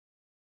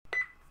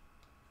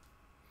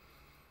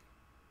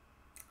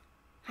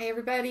Hi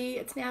everybody,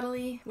 it's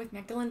Natalie with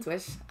Magdalene's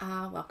Wish.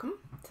 Welcome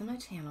to my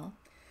channel.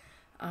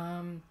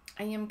 I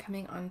am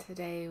coming on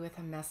today with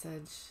a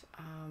message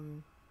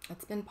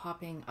that's been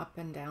popping up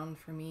and down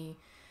for me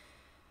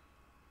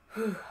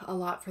a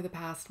lot for the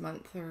past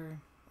month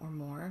or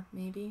more,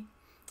 maybe.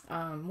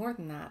 More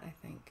than that, I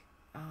think.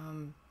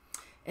 And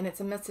it's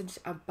a message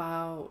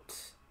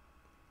about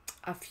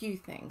a few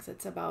things.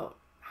 It's about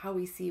how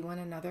we see one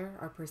another,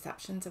 our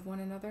perceptions of one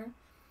another,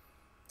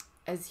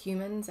 as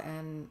humans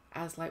and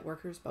as light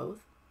workers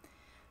both.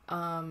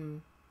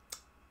 The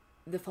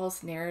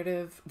false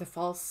narrative, the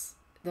false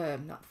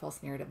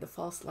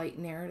light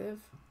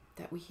narrative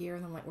that we hear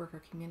in the light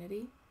worker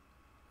community.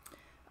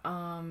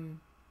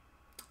 And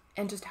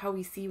just how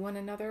we see one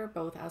another,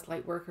 both as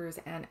light workers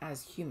and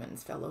as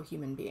humans, fellow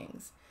human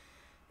beings.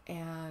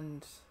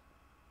 And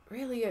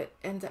really it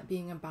ends up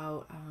being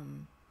about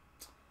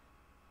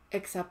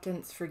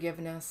acceptance,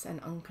 forgiveness, and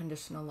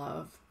unconditional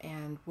love,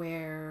 and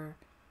where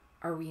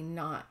are we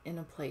not in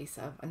a place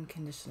of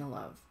unconditional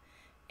love?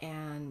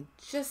 And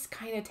just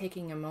kind of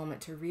taking a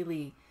moment to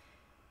really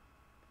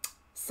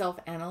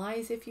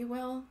self-analyze, if you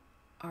will,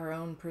 our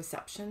own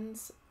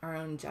perceptions, our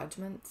own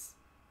judgments,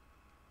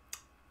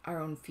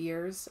 our own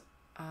fears,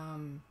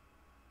 and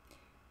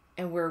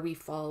where we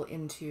fall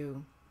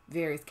into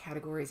various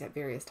categories at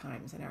various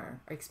times in our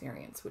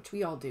experience, which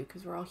we all do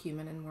because we're all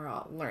human and we're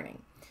all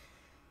learning.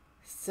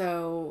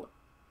 So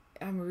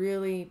I'm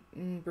really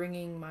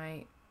bringing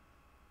my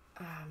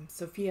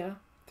Sophia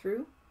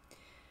through,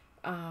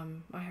 my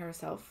higher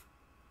self,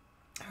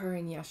 her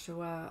and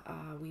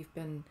Yeshua. We've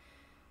been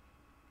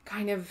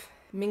kind of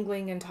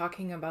mingling and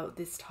talking about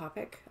this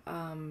topic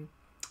on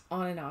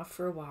and off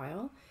for a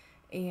while.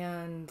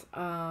 And,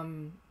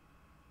 I've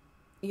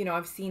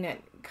seen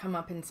it come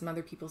up in some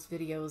other people's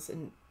videos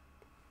and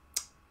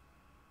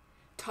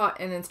taught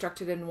and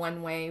instructed in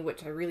one way,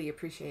 which I really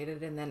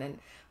appreciated, and then in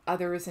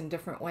others in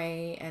different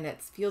way, and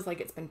it feels like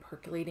it's been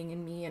percolating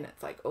in me, and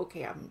it's like,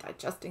 okay, I'm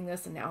digesting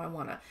this, and now I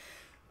want to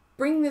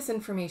bring this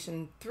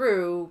information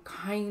through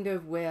kind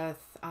of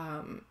with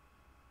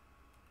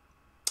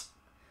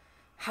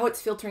how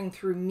it's filtering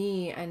through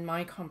me and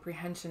my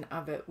comprehension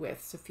of it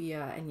with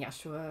Sophia and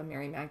Yeshua,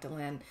 Mary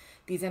Magdalene,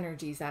 these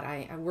energies that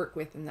I work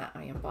with and that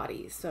I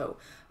embody. So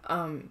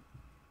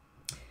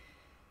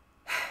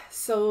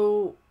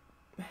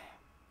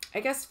I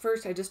guess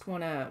first I just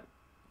want to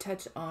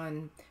touch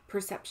on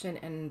perception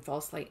and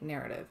false light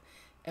narrative.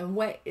 And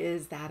what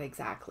is that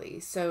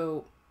exactly?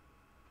 So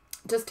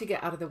just to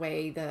get out of the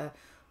way,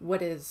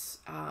 what is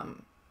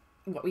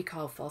what we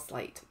call false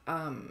light.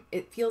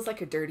 It feels like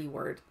a dirty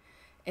word,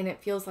 and it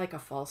feels like a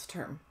false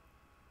term.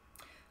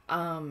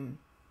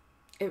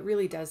 It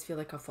really does feel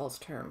like a false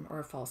term or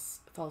a false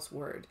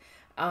word.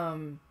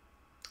 And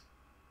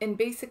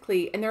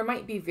basically, and there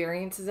might be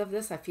variances of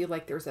this. I feel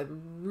like there's a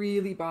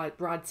really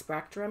broad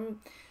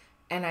spectrum,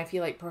 and I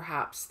feel like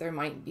perhaps there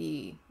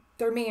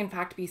may in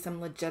fact be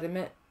some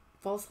legitimate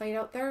false light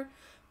out there,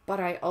 but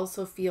I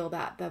also feel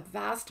that the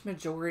vast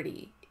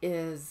majority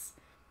is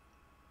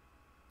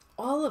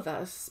all of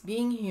us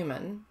being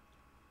human,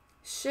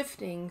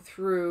 shifting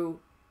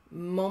through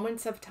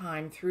moments of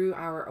time through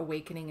our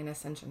awakening and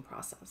ascension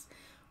process.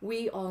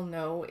 We all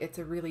know it's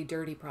a really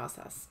dirty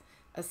process.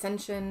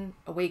 Ascension,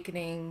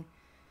 awakening,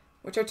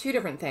 which are two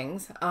different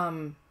things.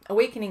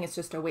 Awakening is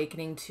just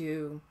awakening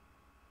to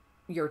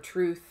your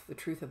truth, the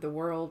truth of the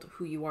world,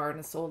 who you are on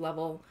a soul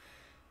level.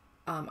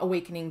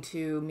 Awakening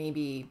to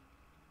maybe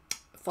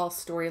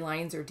false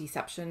storylines or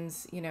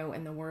deceptions,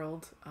 in the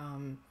world.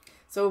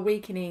 So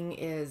awakening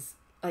is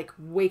like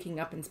waking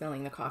up and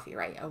smelling the coffee,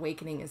 right?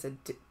 Awakening is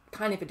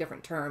kind of a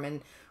different term,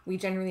 and we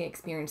generally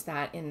experience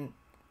that in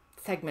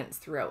segments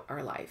throughout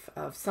our life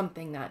of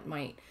something that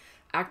might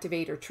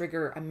activate or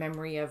trigger a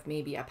memory of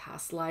maybe a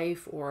past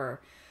life, or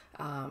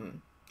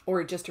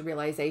just a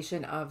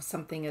realization of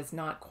something is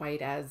not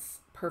quite as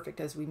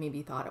perfect as we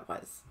maybe thought it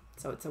was.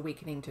 So it's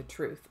awakening to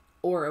truth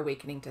or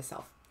awakening to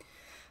self.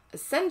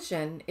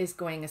 Ascension is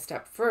going a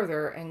step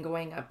further and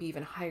going up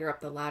even higher up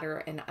the ladder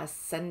and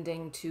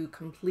ascending to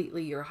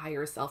completely your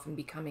higher self and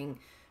becoming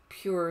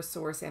pure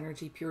source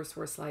energy, pure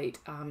source light,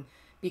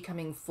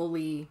 becoming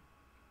fully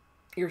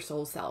your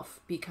soul self,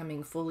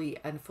 becoming fully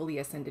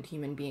ascended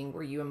human being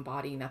where you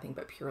embody nothing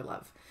but pure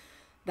love.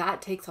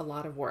 That takes a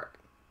lot of work.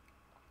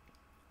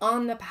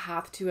 On the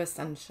path to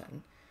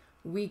ascension,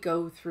 we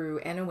go through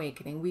an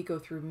awakening. We go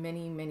through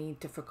many, many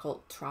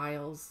difficult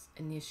trials,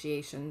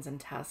 initiations, and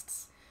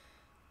tests,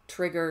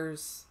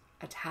 triggers,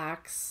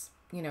 attacks,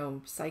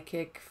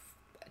 psychic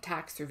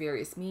attacks through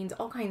various means,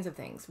 all kinds of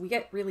things. We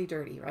get really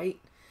dirty, right?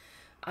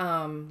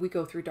 We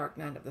go through dark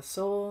night of the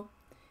soul.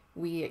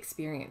 We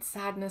experience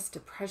sadness,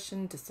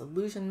 depression,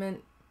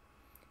 disillusionment.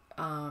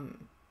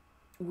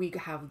 We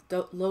have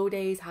low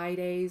days, high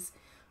days.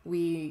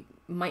 We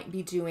might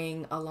be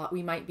doing a lot.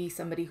 We might be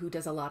somebody who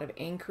does a lot of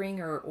anchoring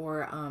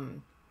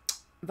or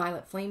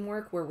violet flame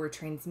work where we're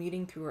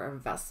transmuting through our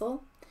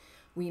vessel.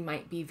 We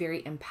might be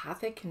very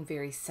empathic and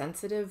very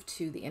sensitive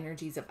to the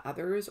energies of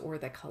others or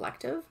the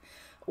collective,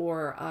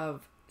 or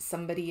of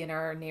somebody in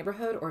our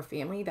neighborhood or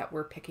family that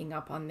we're picking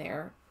up on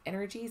their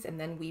energies, and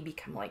then we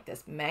become like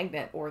this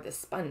magnet or this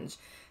sponge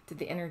to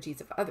the energies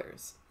of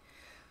others.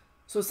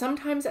 So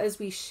sometimes as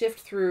we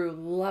shift through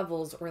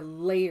levels or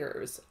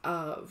layers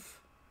of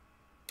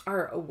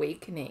our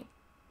awakening,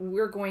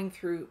 we're going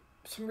through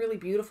some really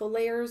beautiful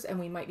layers, and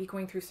we might be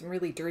going through some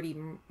really dirty,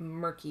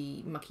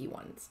 murky, mucky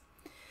ones.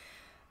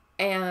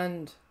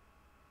 And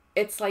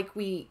it's like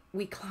we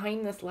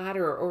climb this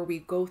ladder, or we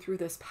go through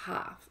this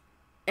path,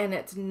 and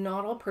it's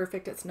not all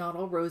perfect. It's not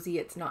all rosy.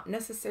 It's not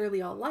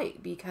necessarily all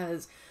light,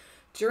 because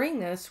during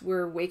this,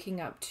 we're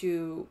waking up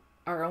to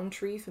our own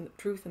truth and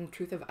the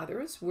truth of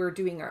others. We're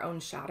doing our own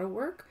shadow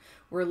work.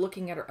 We're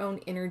looking at our own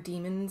inner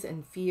demons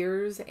and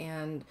fears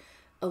and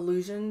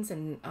illusions,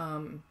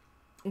 and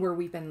where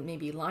we've been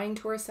maybe lying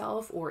to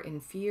ourselves, or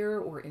in fear,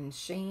 or in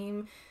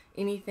shame,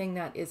 anything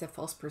that is a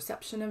false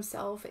perception of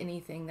self,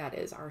 anything that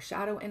is our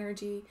shadow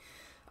energy.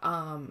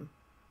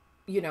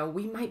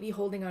 We might be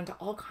holding on to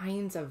all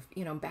kinds of,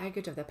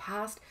 baggage of the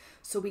past.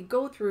 So we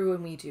go through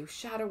and we do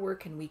shadow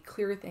work, and we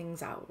clear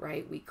things out,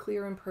 right? We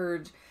clear and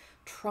purge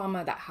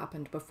trauma that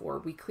happened before.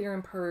 We clear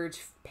and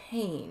purge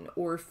pain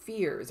or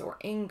fears or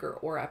anger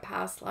or a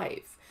past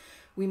life.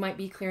 We might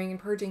be clearing and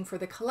purging for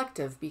the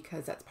collective,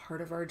 because that's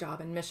part of our job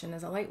and mission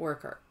as a light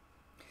worker.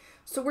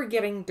 So we're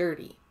getting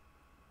dirty.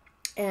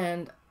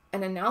 And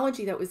an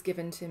analogy that was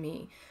given to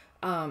me,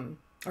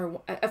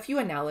 or a few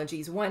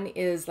analogies. One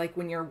is like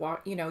when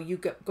you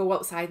go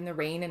outside in the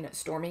rain and it's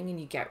storming and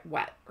you get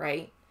wet,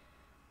 right?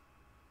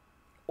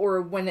 Or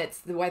when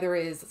the weather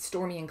is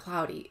stormy and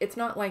cloudy. It's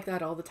not like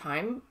that all the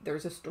time.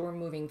 There's a storm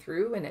moving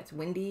through, and it's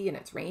windy and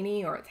it's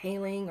rainy, or it's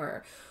hailing,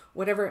 or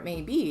whatever it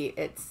may be.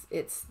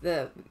 It's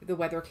the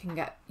weather can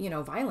get,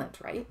 violent,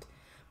 right?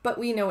 But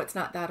we know it's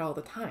not that all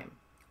the time.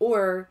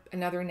 Or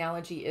another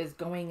analogy is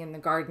going in the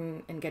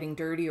garden and getting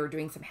dirty, or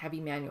doing some heavy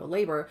manual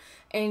labor,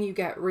 and you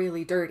get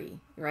really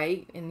dirty,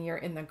 right? And you're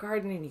in the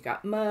garden and you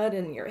got mud,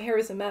 and your hair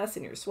is a mess,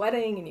 and you're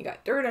sweating, and you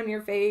got dirt on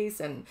your face,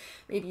 and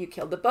maybe you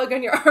killed a bug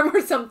on your arm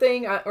or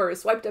something, or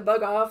swiped a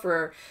bug off,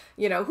 or,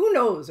 who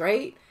knows,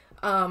 right?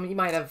 You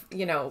might have,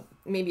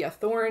 maybe a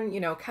thorn,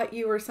 cut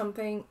you or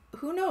something,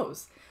 who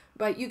knows?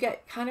 But you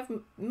get kind of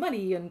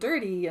muddy and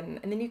dirty, and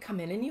then you come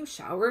in and you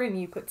shower,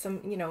 and you put some,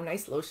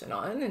 nice lotion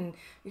on, and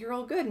you're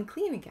all good and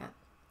clean again.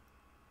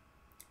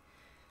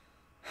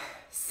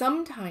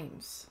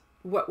 Sometimes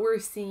what we're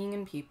seeing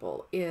in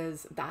people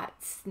is that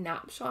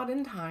snapshot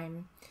in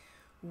time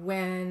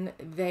when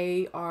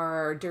they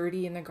are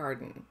dirty in the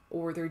garden,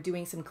 or they're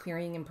doing some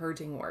clearing and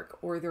purging work,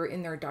 or they're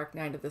in their dark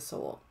night of the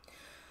soul,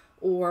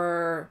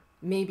 or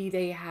maybe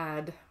they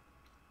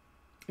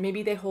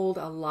hold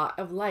a lot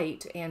of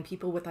light, and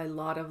people with a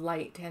lot of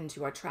light tend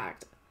to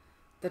attract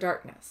the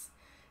darkness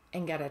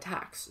and get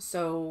attacks.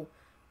 So,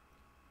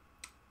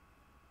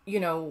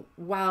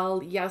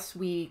 while yes,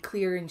 we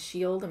clear and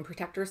shield and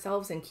protect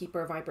ourselves and keep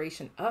our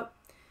vibration up,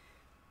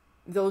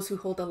 those who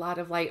hold a lot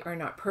of light are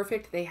not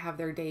perfect. They have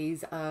their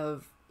days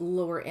of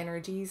lower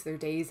energies, their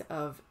days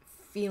of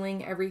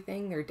feeling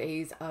everything, their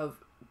days of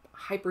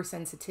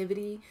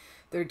hypersensitivity,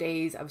 their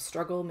days of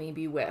struggle,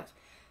 maybe with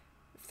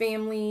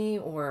family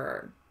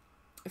or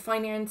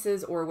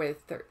finances, or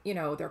with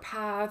their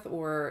path,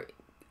 or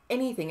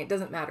anything. It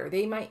doesn't matter.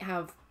 They might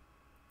have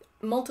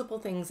multiple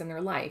things in their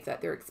life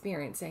that they're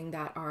experiencing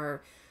that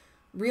are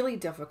really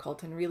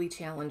difficult and really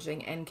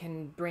challenging, and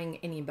can bring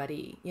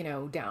anybody,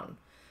 down.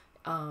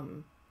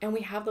 And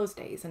we have those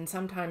days, and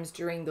sometimes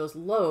during those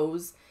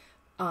lows,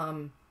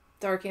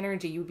 dark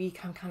energy, you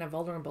become kind of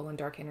vulnerable, and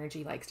dark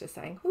energy likes to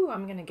say, "Ooh,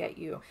 I'm gonna get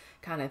you,"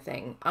 kind of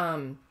thing.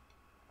 And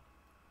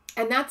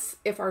that's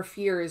if our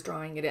fear is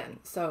drawing it in.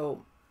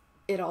 So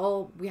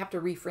we have to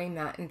reframe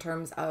that in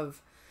terms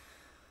of,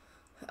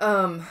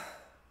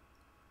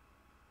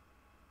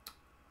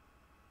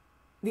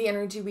 the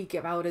energy we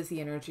give out is the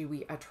energy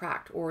we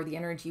attract, or the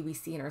energy we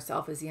see in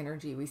ourselves is the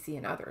energy we see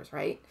in others,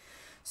 right?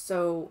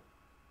 So,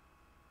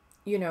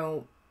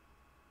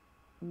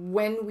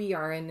 when we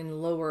are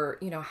in lower,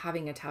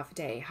 having a tough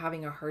day,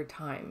 having a hard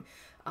time,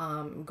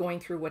 going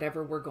through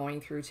whatever we're going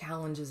through,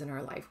 challenges in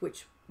our life,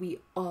 which we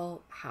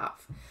all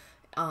have.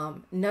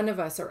 None of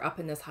us are up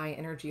in this high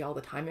energy all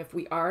the time. If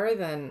we are,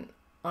 then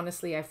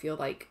honestly, I feel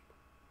like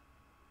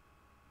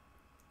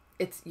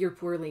you're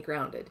poorly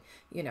grounded.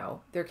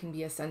 There can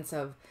be a sense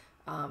of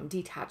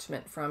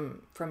detachment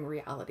from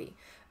reality.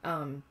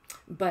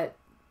 But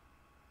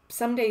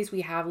some days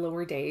we have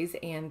lower days,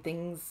 and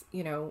things,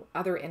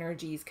 other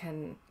energies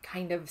can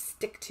kind of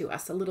stick to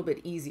us a little bit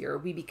easier.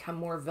 We become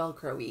more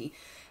Velcro-y,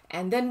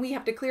 and then we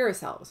have to clear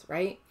ourselves,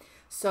 right?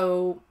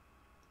 So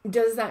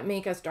does that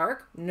make us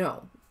dark?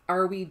 No.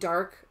 Are we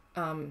dark?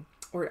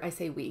 Or I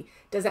say we.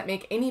 Does that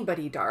make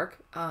anybody dark?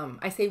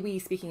 I say we,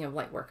 speaking of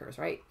light workers,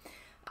 right?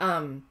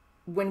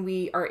 When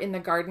we are in the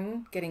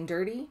garden getting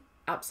dirty?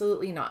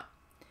 Absolutely not.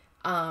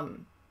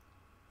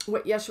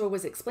 What Yeshua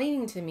was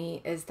explaining to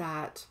me is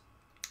that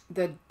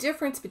the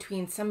difference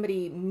between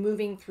somebody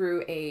moving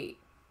through a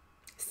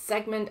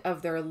segment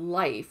of their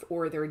life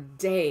or their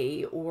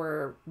day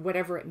or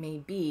whatever it may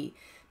be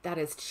that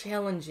is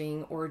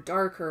challenging or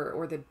darker,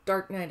 or the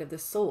dark night of the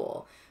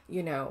soul.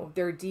 You know,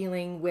 they're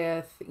dealing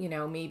with, you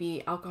know,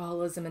 maybe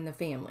alcoholism in the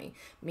family.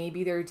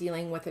 Maybe they're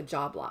dealing with a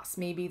job loss.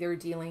 Maybe they're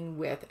dealing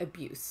with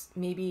abuse.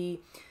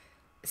 Maybe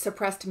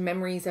suppressed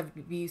memories of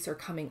abuse are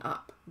coming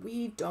up.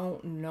 We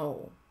don't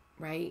know,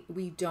 right?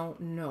 We don't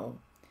know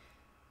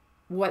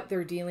what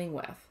they're dealing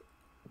with,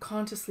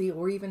 consciously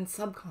or even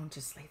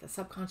subconsciously. The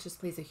subconscious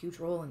plays a huge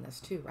role in this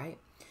too, right?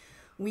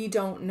 We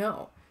don't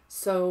know.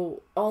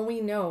 So all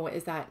we know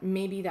is that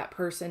maybe that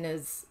person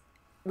is,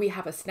 we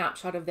have a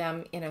snapshot of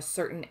them in a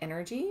certain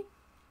energy,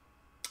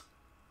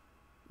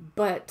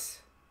 but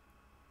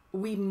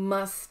we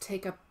must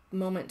take a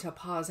moment to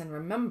pause and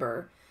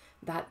remember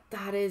that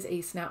that is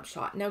a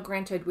snapshot. Now,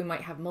 granted, we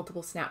might have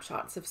multiple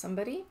snapshots of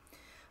somebody.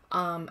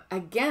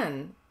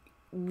 Again,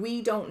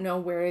 we don't know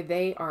where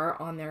they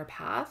are on their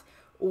path,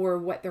 or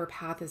what their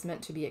path is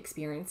meant to be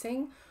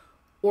experiencing,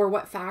 or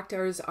what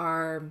factors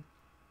are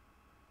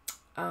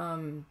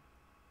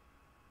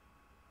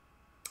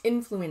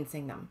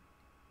influencing them.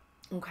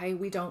 Okay,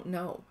 we don't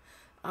know.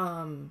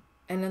 And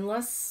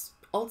unless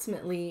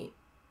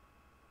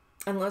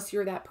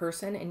you're that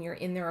person and you're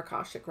in their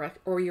Akashic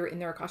you're in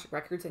their Akashic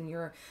records and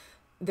you're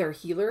their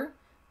healer,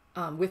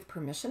 with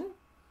permission,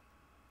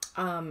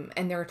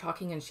 and they're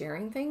talking and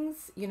sharing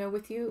things, you know,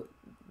 with you,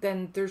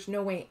 then there's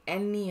no way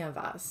any of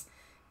us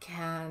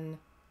can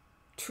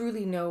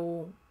truly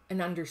know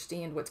and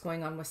understand what's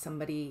going on with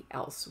somebody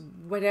else,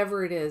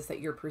 whatever it is that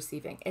you're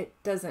perceiving. It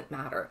doesn't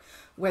matter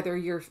whether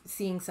you're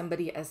seeing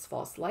somebody as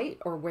false light,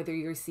 or whether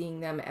you're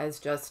seeing them as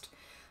just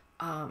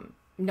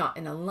not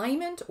in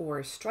alignment,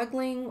 or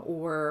struggling,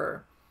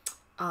 or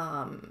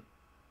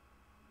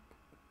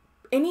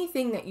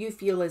anything that you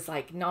feel is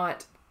like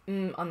not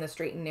on the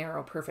straight and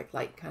narrow, perfect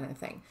light kind of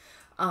thing.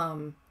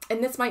 And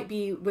this might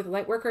be with a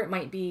light worker, it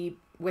might be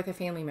with a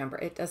family member.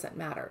 It doesn't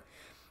matter.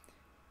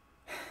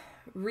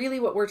 Really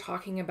what we're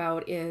talking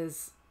about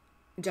is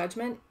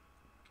judgment,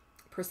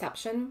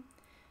 perception,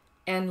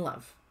 and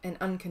love, and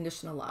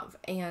unconditional love.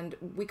 And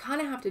we kind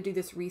of have to do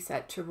this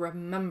reset to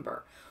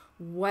remember,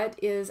 what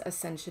is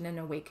ascension and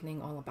awakening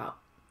all about?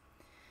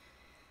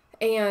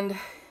 And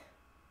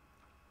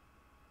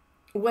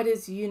what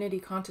is unity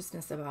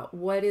consciousness about?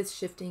 What is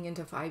shifting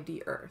into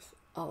 5D earth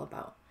all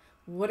about?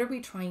 What are we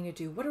trying to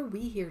do? What are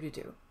we here to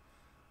do?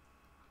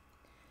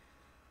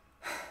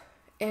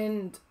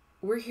 And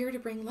we're here to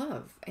bring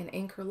love and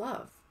anchor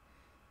love.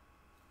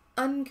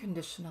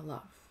 Unconditional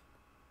love.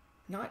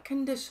 Not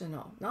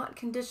conditional. Not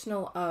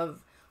conditional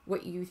of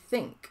what you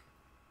think,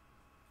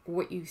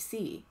 what you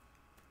see,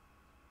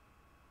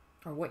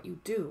 or what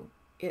you do.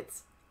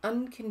 It's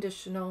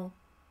unconditional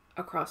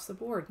across the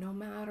board, no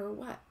matter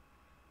what.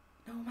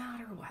 No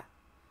matter what.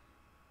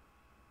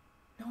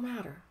 No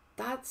matter.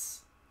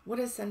 That's what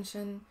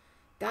ascension,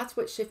 that's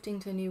what shifting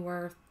to new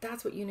earth,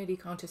 that's what unity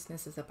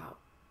consciousness is about.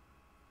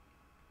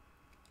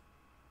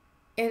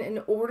 And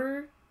in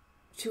order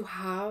to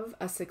have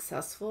a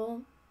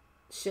successful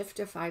shift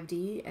to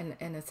 5D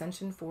and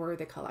ascension for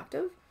the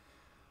collective,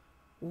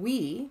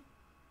 we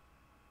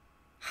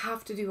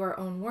have to do our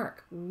own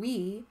work.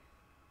 We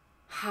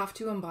have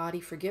to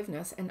embody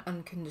forgiveness and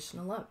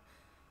unconditional love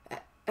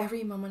at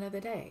every moment of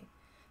the day.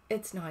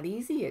 It's not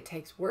easy. It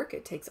takes work.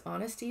 It takes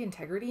honesty,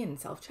 integrity, and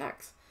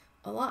self-checks.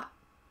 A lot.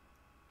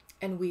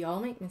 And we all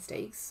make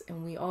mistakes,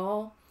 and we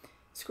all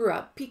screw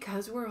up,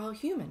 because we're all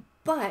human.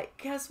 But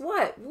guess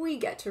what? We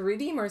get to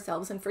redeem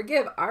ourselves and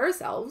forgive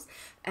ourselves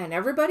and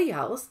everybody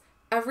else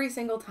every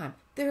single time.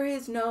 There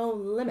is no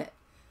limit.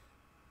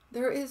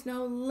 There is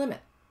no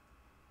limit.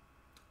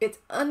 It's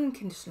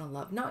unconditional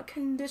love, not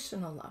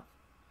conditional love.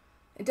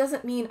 It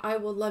doesn't mean I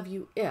will love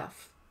you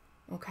if,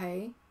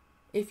 okay?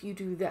 If you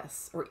do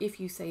this, or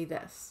if you say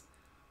this.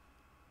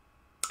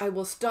 I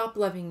will stop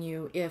loving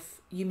you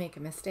if you make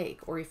a mistake,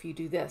 or if you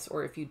do this,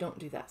 or if you don't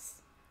do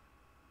this.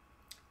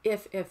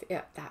 If,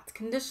 that's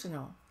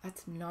conditional.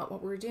 That's not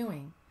what we're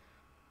doing.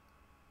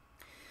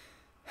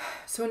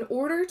 So in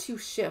order to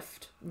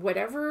shift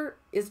whatever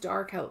is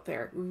dark out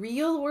there,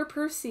 real or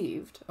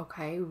perceived,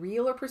 okay,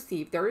 real or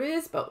perceived, there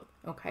is both,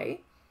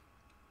 okay?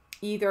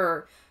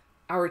 Either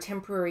our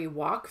temporary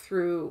walk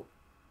through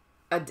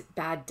a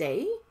bad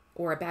day,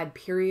 or a bad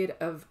period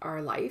of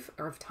our life,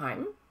 or of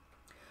time,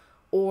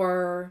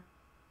 or,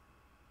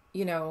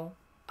 you know,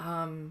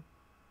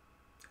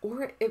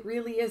 or it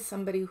really is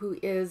somebody who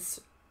is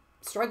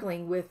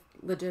struggling with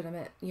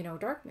legitimate, you know,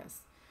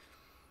 darkness.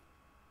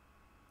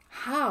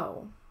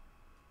 How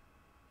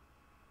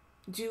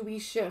do we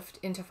shift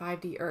into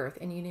 5D earth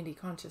and unity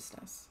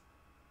consciousness?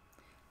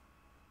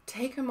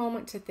 Take a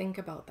moment to think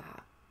about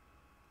that.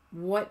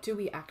 What do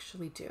we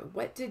actually do?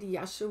 What did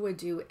Yeshua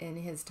do in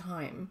his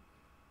time,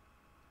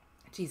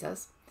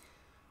 Jesus,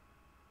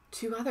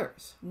 to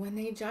others when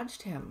they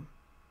judged him,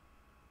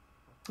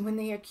 when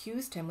they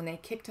accused him, when they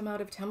kicked him out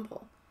of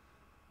temple,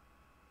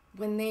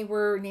 when they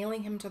were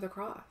nailing him to the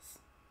cross?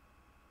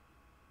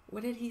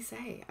 What did he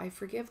say? I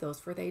forgive those,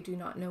 for they do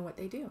not know what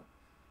they do.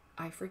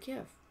 I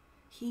forgive.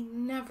 He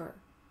never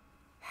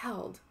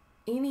held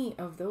any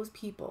of those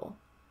people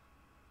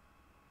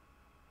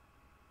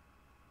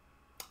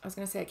I was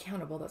going to say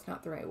accountable. That's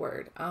not the right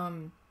word.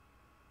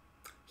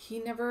 He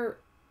never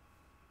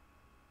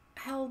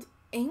held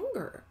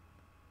anger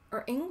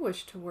or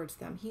anguish towards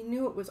them. He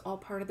knew it was all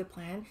part of the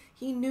plan.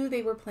 He knew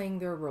they were playing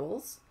their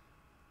roles.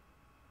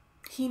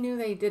 He knew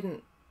they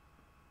didn't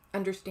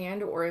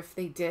understand, or if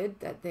they did,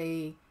 that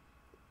they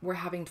were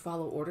having to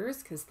follow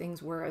orders because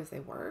things were as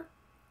they were.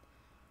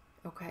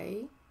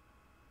 Okay?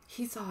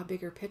 He saw a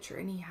bigger picture,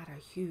 and he had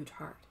a huge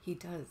heart. He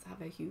does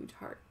have a huge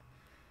heart.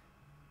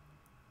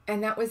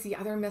 And that was the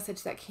other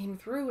message that came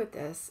through with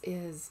this,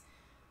 is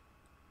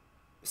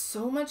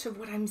so much of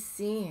what I'm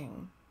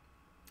seeing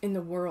in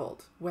the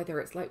world, whether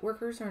it's light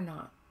workers or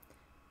not,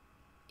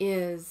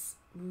 is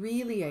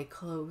really a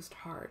closed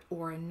heart,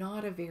 or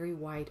not a very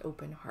wide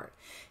open heart.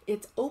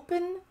 It's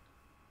open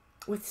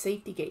with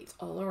safety gates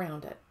all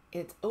around it.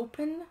 It's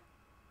open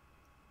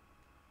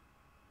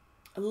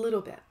a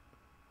little bit,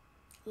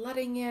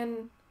 letting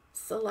in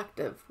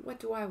selective. What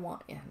do I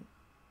want in?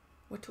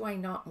 What do I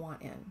not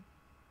want in?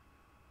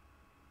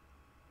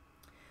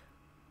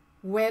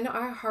 When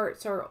our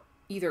hearts are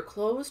either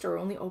closed or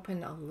only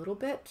open a little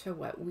bit to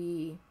what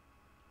we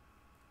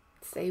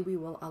say we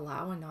will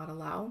allow and not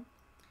allow,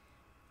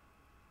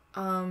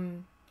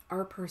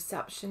 our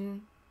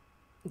perception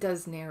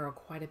does narrow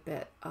quite a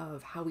bit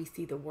of how we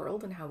see the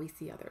world and how we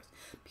see others.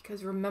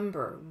 Because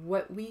remember,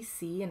 what we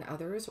see in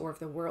others or of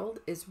the world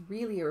is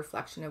really a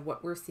reflection of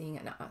what we're seeing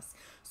in us.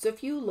 So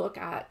if you look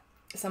at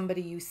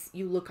somebody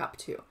you look up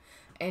to,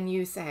 and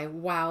you say,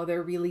 wow,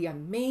 they're really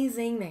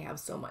amazing. They have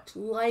so much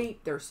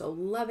light. They're so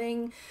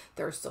loving.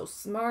 They're so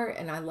smart.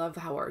 And I love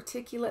how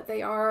articulate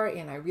they are.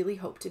 And I really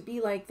hope to be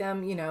like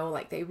them. You know,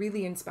 like they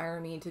really inspire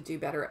me to do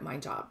better at my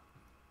job.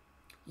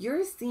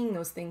 You're seeing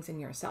those things in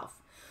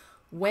yourself.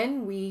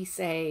 When we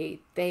say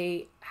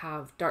they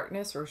have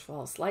darkness or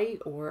false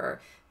light,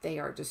 or they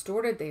are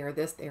distorted, they are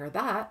this, they are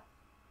that,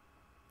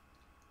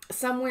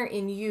 somewhere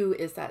in you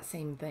is that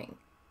same thing.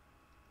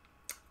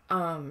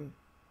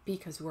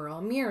 Because we're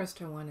all mirrors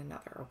to one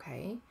another,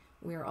 okay?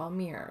 We're all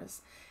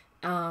mirrors.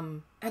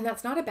 And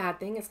that's not a bad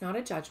thing. It's not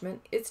a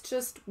judgment. It's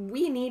just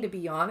we need to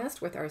be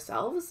honest with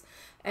ourselves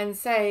and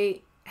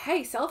say,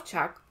 hey,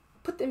 self-check,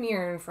 put the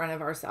mirror in front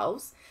of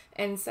ourselves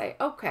and say,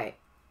 okay,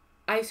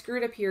 I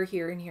screwed up here,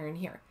 here, and here, and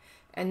here.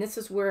 And this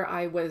is where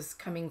I was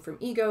coming from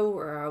ego,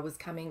 or I was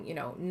coming,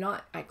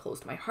 I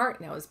closed my heart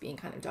and I was being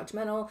kind of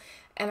judgmental,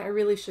 and I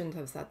really shouldn't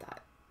have said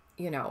that,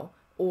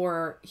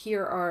 or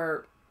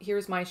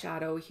here's my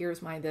shadow,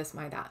 here's my this,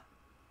 my that.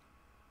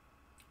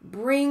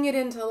 Bring it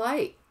into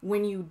light.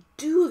 When you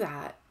do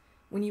that,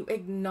 when you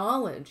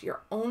acknowledge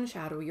your own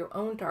shadow, your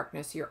own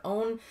darkness, your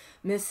own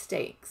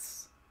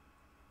mistakes,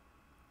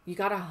 you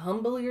got to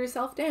humble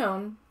yourself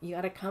down. You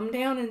got to come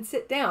down and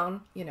sit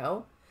down,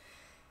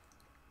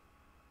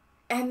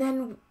 And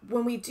then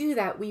when we do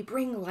that, we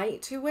bring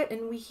light to it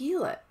and we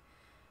heal it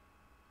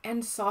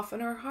and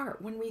soften our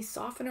heart. When we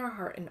soften our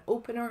heart and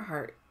open our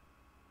heart,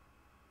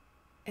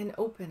 and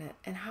open it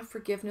and have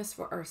forgiveness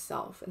for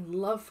ourselves and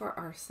love for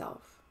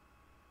ourselves,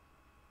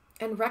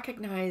 and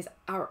recognize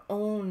our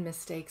own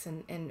mistakes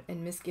and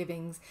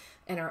misgivings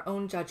and our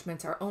own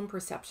judgments, our own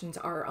perceptions,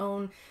 our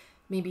own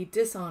maybe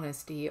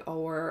dishonesty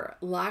or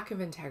lack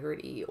of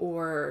integrity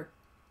or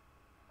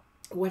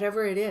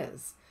whatever it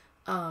is,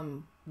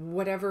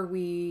 whatever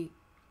we,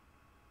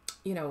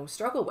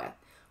 struggle with.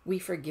 We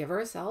forgive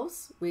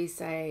ourselves. We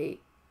say,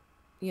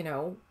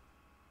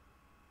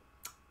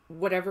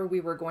 whatever we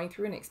were going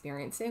through and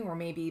experiencing, or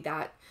maybe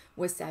that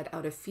was said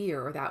out of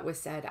fear, or that was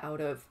said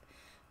out of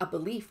a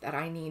belief that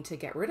I need to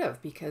get rid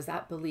of because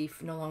that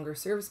belief no longer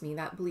serves me.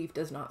 That belief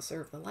does not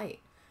serve the light.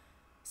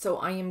 So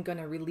I am going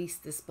to release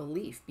this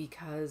belief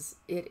because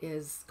it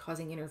is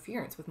causing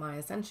interference with my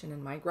ascension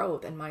and my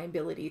growth and my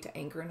ability to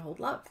anchor and hold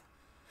love.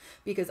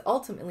 Because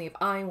ultimately, if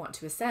I want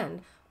to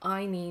ascend,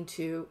 I need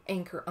to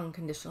anchor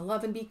unconditional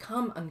love and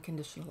become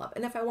unconditional love.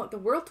 And if I want the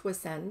world to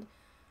ascend,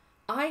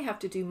 I have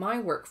to do my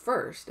work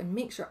first and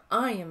make sure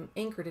I am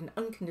anchored in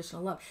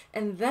unconditional love.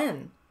 And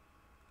then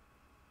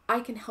I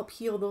can help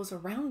heal those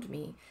around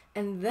me.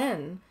 And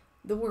then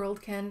the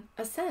world can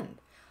ascend.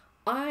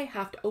 I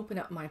have to open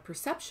up my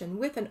perception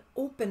with an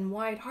open,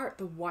 wide heart.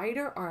 The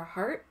wider our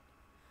heart,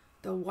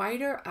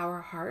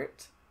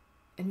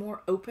 and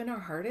more open our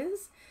heart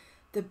is,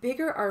 the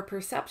bigger our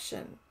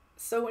perception.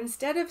 So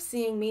instead of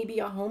seeing maybe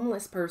a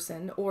homeless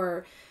person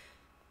or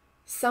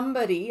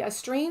somebody, a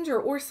stranger,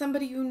 or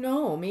somebody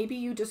maybe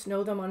you just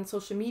know them on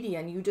social media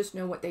and you just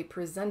know what they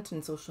present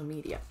in social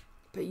media,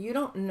 but you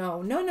don't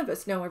know, none of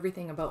us know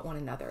everything about one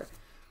another.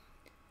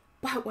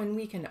 But when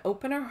we can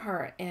open our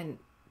heart and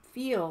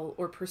feel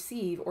or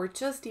perceive or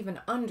just even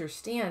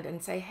understand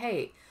and say,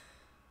 hey,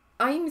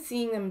 I'm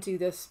seeing them do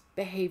this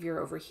behavior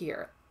over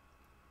here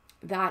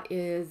that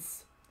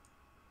is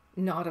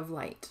not of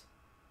light,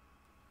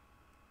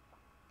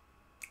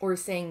 or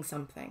saying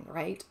something,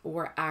 right?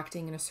 Or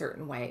acting in a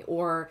certain way,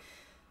 or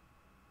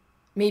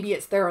maybe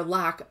it's their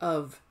lack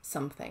of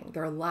something,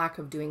 their lack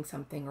of doing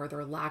something, or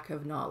their lack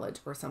of knowledge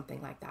or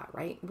something like that,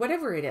 right?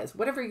 Whatever it is,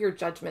 whatever your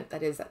judgment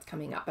that is that's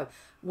coming up of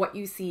what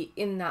you see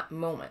in that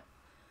moment.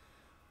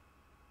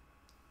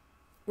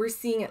 we're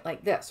seeing it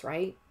like this,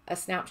 right? A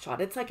snapshot.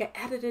 It's like an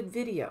edited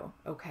video,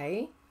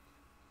 okay?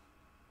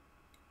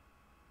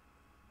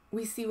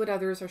 We see what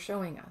others are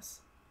showing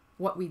us.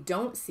 What we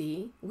don't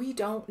see, we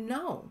don't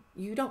know.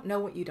 You don't know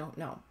what you don't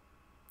know.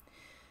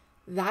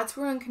 That's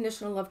where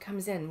unconditional love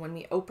comes in. When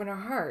we open our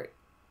heart,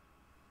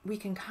 we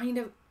can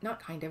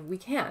we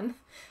can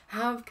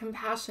have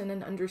compassion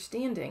and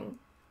understanding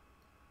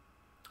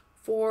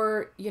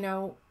for,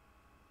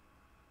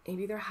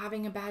 maybe they're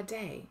having a bad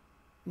day.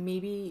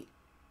 Maybe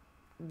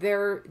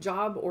their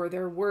job or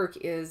their work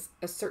is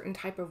a certain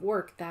type of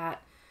work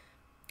that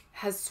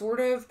has sort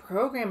of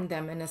programmed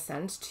them in a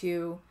sense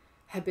to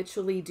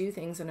habitually do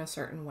things in a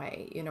certain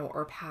way,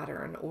 or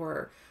pattern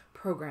or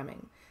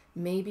programming.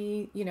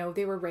 Maybe,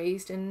 they were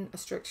raised in a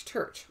strict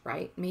church,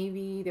 right?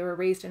 Maybe they were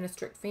raised in a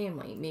strict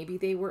family. Maybe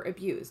they were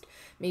abused.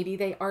 Maybe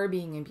they are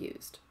being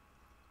abused.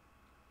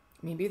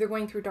 Maybe they're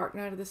going through dark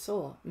night of the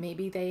soul.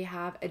 Maybe they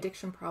have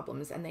addiction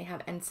problems and they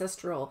have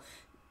ancestral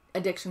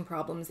addiction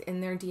problems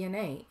in their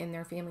DNA, in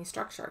their family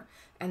structure,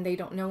 and they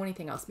don't know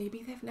anything else.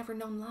 Maybe they've never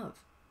known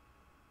love.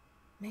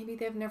 Maybe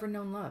they've never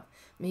known love.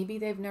 Maybe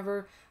they've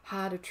never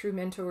had a true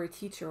mentor or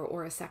teacher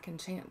or a second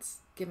chance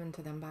given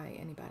to them by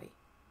anybody.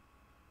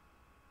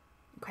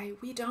 Okay,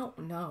 we don't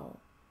know.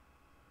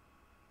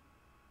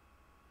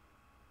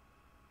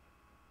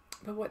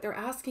 But what they're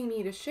asking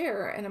me to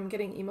share, and I'm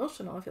getting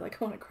emotional, I feel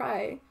like I want to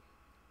cry,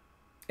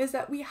 is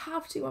that we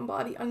have to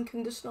embody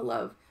unconditional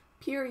love,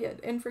 period,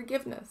 and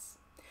forgiveness.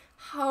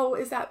 How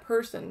is that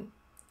person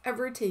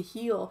ever to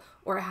heal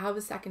or have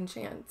a second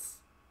chance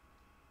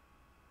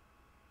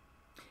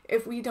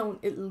if we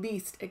don't at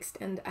least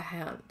extend a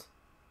hand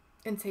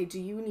and say, do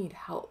you need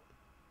help?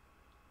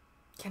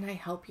 Can I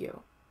help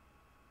you?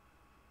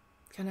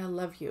 Can I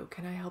love you?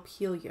 Can I help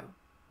heal you?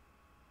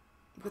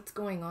 What's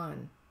going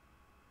on?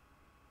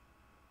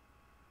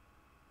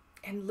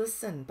 And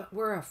listen, but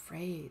we're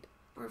afraid.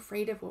 We're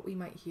afraid of what we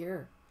might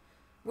hear.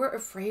 We're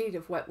afraid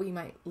of what we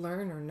might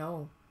learn or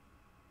know,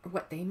 or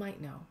what they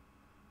might know.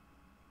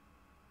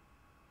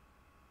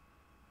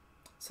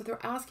 So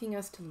they're asking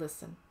us to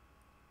listen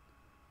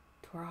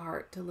to our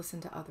heart, to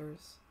listen to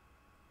others,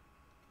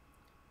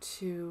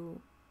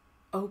 to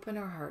open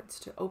our hearts,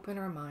 to open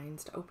our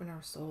minds, to open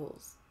our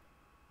souls,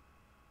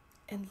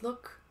 and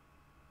look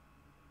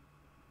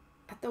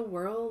at the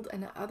world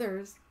and at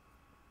others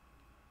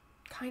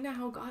kind of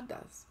how God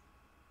does,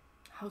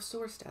 how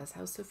Source does,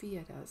 how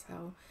Sophia does,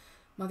 how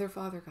Mother,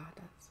 Father, God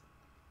does,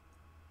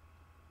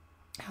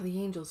 how the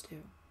angels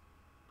do.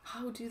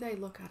 How do they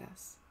look at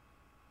us?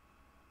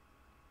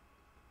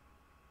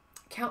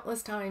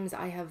 Countless times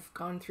I have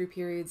gone through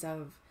periods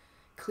of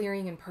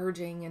clearing and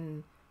purging,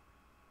 and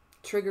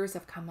triggers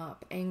have come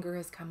up, anger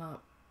has come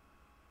up,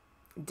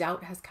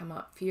 doubt has come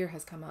up, fear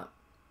has come up.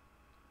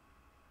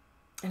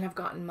 And I've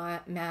gotten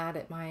mad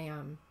at my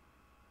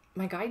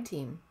guide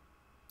team.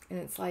 And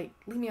it's like,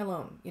 leave me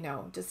alone,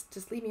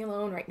 just leave me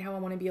alone. Right now I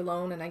want to be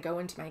alone, and I go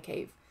into my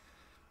cave.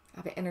 I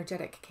have an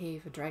energetic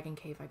cave, a dragon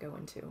cave I go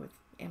into with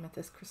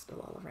amethyst crystal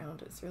all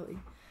around. It's really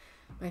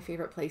my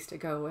favorite place to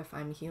go if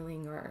I'm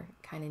healing or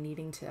kind of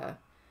needing to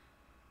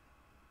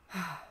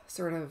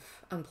sort of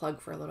unplug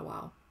for a little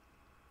while.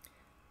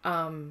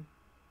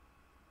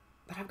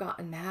 But I've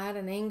gotten mad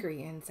and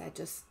angry and said,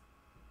 just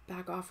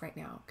back off right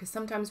now. Because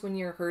sometimes when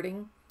you're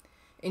hurting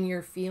and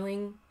you're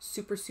feeling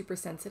super, super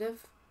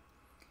sensitive,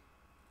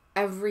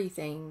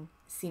 everything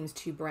seems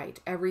too bright.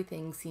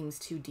 Everything seems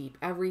too deep.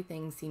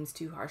 Everything seems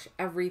too harsh.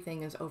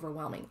 Everything is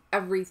overwhelming.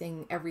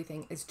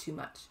 Everything is too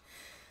much.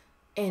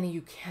 And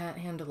you can't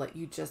handle it.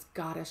 You just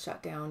gotta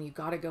shut down. You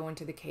gotta go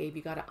into the cave.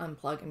 You gotta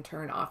unplug and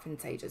turn off and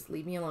say, just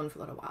leave me alone for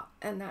a little while.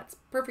 And that's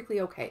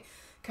perfectly okay.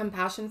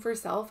 Compassion for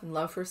self and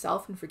love for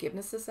self and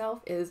forgiveness of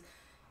self is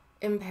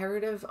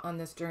imperative on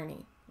this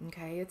journey.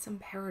 Okay? It's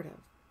imperative.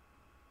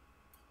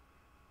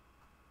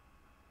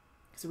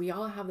 So we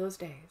all have those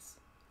days.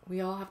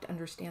 We all have to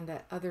understand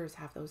that others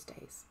have those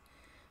days.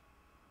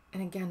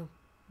 And again,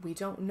 we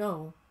don't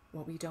know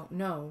what we don't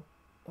know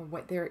or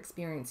what they're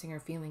experiencing or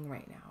feeling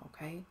right now,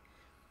 okay?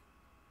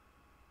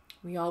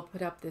 We all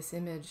put up this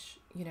image,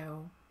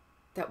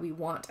 that we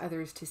want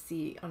others to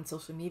see on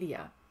social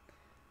media.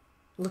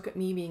 Look at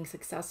me being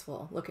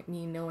successful. Look at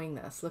me knowing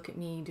this. Look at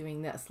me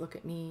doing this. Look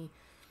at me,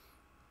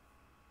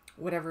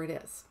 whatever it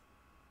is.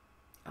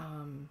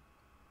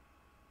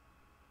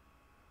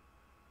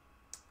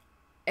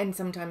 And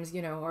sometimes,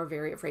 are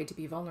very afraid to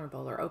be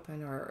vulnerable or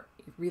open or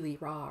really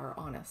raw or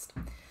honest.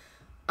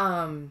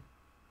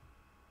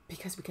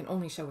 Because we can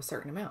only show a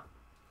certain amount.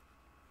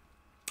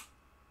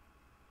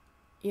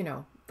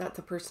 That's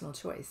a personal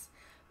choice.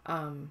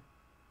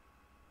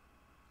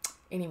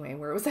 Anyway,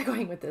 where was I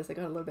going with this? I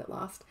got a little bit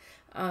lost.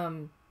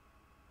 Lost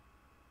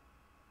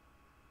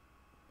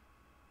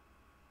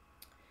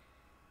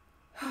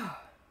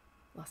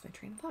my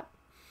train of thought.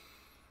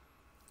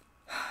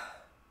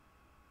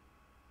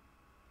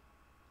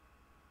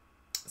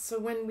 So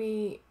when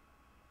we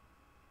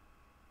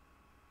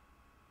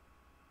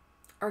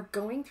are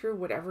going through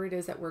whatever it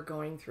is that we're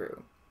going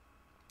through,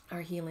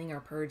 our healing, our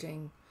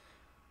purging,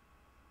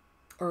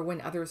 or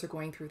when others are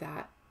going through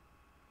that,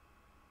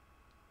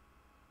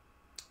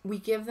 we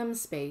give them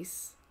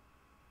space,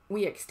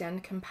 we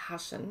extend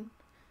compassion,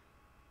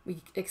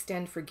 we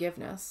extend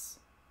forgiveness,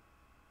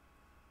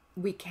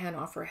 we can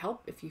offer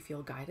help if you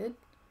feel guided.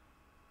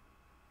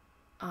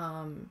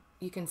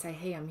 You can say,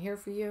 hey, I'm here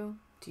for you.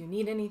 Do you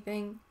need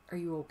anything? Are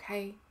you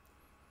okay?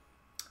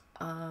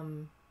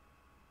 But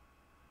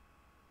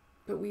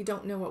we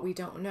don't know what we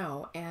don't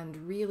know.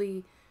 And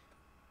really,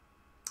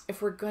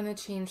 if we're going to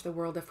change the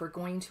world, if we're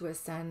going to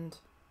ascend,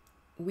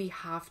 we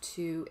have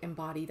to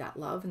embody that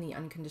love and the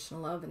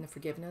unconditional love and the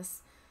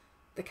forgiveness,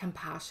 the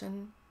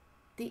compassion,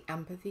 the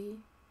empathy,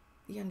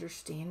 the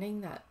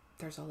understanding that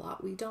there's a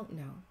lot we don't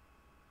know.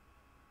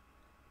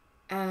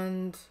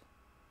 And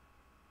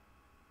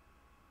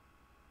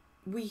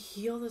we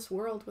heal this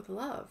world with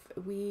love.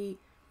 We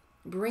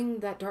bring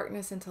that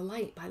darkness into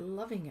light by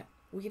loving it.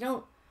 We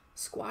don't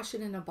squash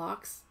it in a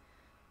box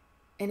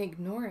and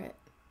ignore it.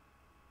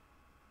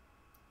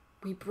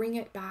 We bring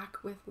it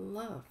back with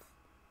love.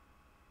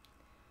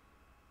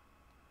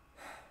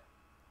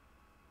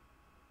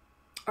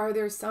 Are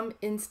there some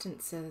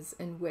instances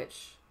in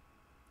which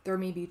there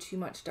may be too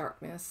much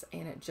darkness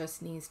and it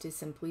just needs to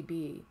simply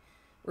be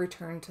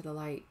returned to the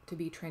light, to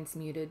be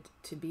transmuted,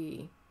 to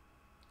be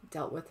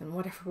dealt with in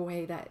whatever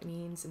way that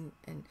means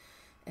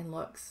and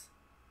looks?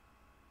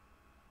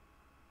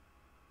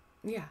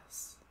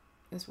 Yes,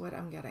 is what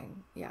I'm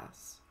getting.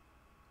 Yes.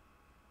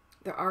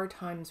 There are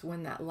times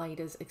when that light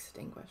is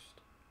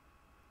extinguished.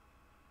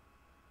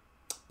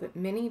 But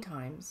many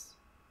times,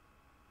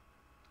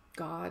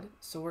 God,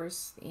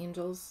 Source, the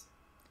angels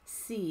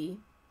see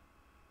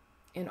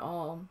in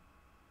all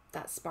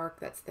that spark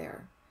that's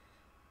there.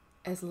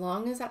 As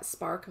long as that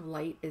spark of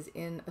light is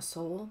in a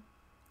soul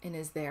and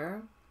is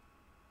there,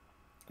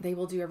 they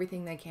will do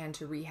everything they can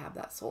to rehab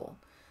that soul,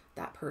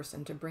 that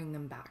person, to bring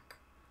them back.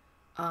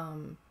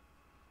 And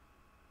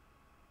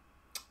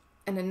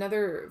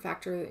another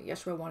factor that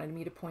Yeshua wanted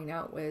me to point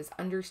out was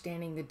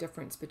understanding the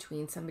difference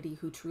between somebody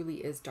who truly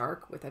is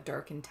dark with a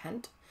dark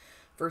intent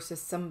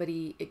versus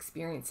somebody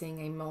experiencing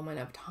a moment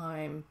of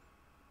time,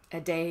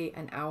 a day,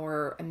 an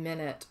hour, a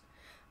minute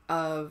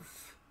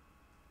of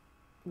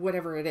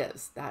whatever it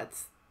is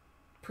that's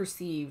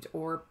perceived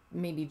or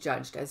maybe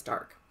judged as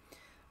dark.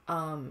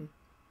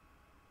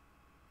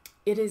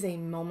 It is a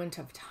moment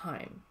of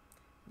time.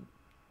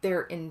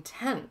 Their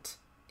intent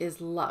is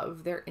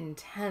love. Their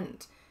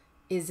intent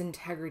is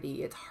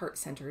integrity. It's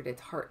heart-centered.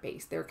 It's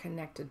heart-based. They're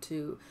connected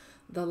to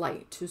the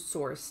light, to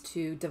Source,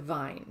 to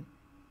divine.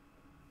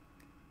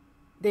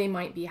 They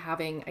might be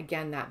having,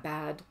 again, that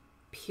bad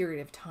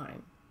period of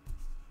time.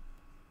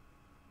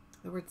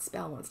 The word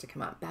spell wants to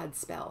come up. Bad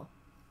spell.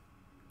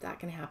 That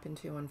can happen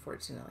too,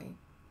 unfortunately.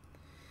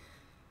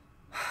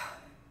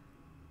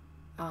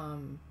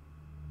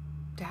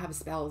 To have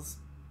spells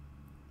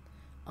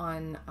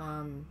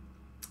on,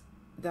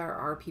 there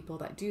are people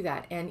that do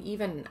that. And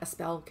even a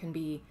spell can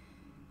be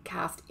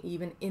cast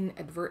even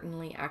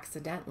inadvertently,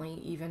 accidentally,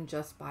 even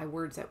just by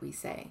words that we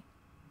say.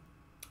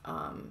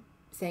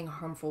 Saying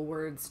harmful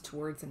words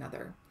towards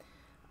another.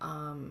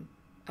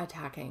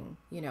 Attacking,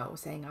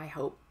 saying, I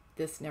hope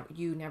this never,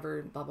 you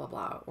never, blah, blah,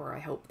 blah. Or I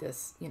hope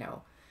this,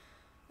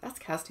 that's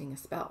casting a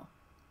spell.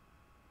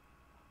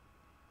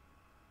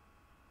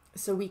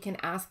 So we can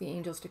ask the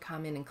angels to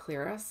come in and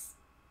clear us,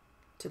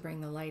 to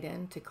bring the light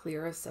in, to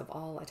clear us of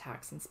all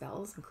attacks and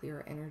spells and clear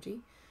our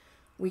energy.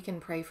 We can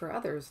pray for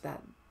others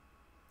that,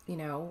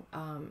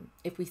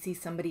 if we see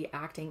somebody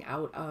acting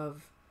out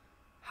of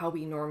how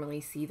we normally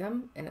see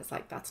them, and it's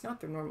like, that's not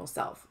their normal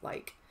self.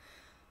 Like,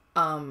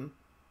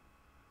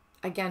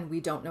 again, we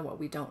don't know what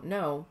we don't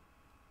know.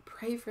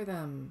 Pray for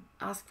them,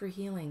 ask for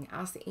healing,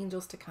 ask the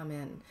angels to come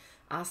in,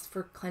 ask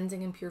for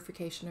cleansing and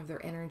purification of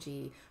their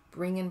energy,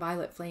 bring in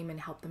violet flame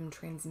and help them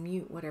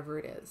transmute whatever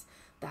it is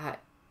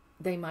that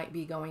they might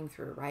be going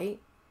through, right?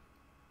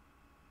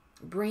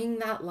 Bring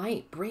that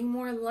light, bring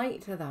more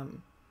light to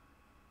them.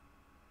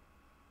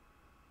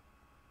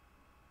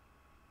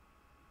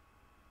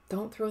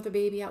 Don't throw the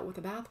baby out with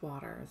the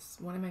bathwater. It's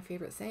one of my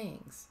favorite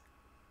sayings.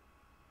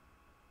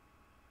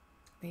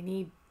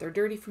 They're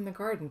dirty from the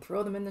garden.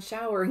 Throw them in the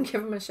shower and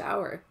give them a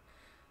shower.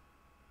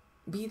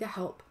 Be the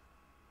help.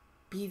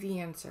 Be the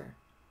answer.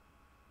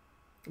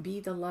 Be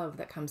the love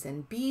that comes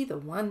in. Be the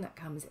one that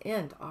comes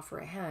in to offer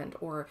a hand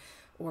or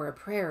a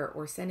prayer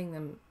or sending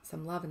them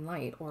some love and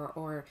light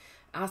or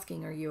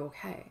asking, are you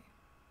okay?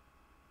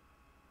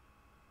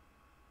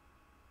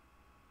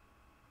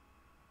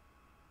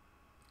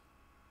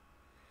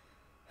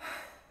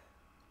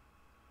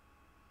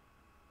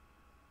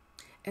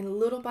 And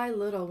little by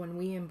little, when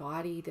we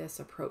embody this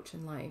approach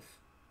in life,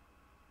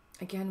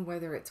 again,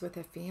 whether it's with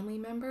a family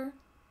member,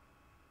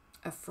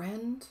 a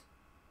friend,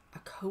 a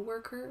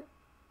coworker,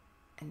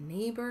 a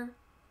neighbor,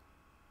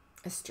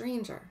 a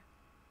stranger,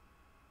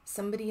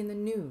 somebody in the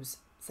news,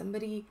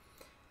 somebody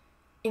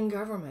in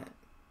government,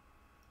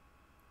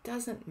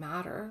 doesn't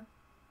matter.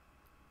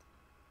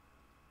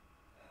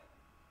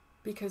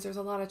 Because there's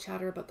a lot of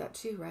chatter about that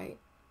too, right?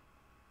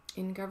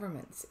 In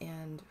governments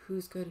and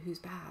who's good, who's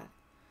bad.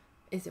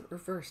 Is it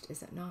reversed?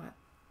 Is it not?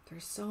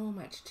 There's so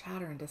much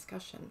chatter and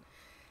discussion.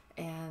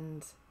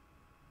 and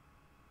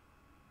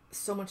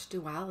so much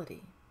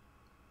duality.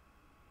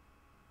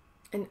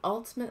 And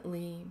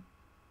ultimately,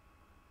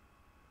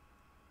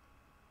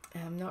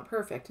 I'm not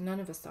perfect, none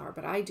of us are,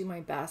 but I do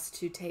my best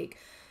to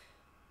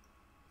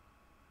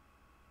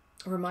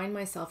remind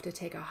myself to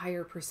take a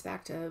higher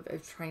perspective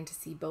of trying to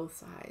see both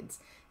sides.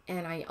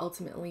 And I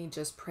ultimately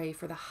just pray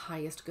for the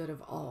highest good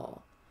of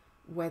all,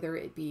 whether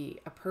it be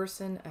a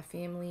person, a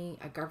family,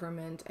 a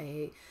government,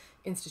 a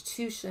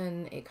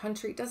institution, a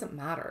country, it doesn't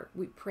matter.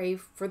 We pray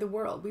for the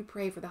world. We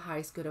pray for the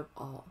highest good of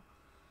all.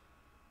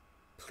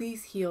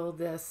 Please heal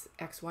this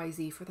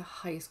XYZ for the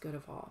highest good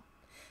of all.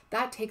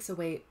 That takes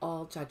away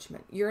all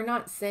judgment. You're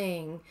not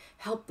saying,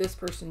 help this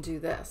person do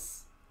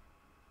this,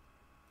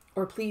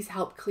 or please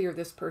help clear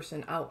this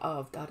person out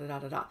of da da da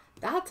da da.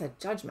 That's a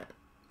judgment.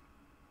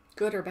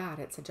 Good or bad,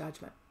 it's a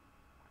judgment.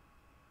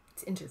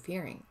 It's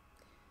interfering.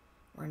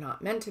 We're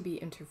not meant to be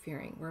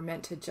interfering. We're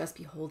meant to just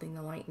be holding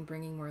the light and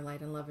bringing more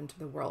light and love into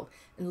the world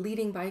and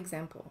leading by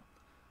example.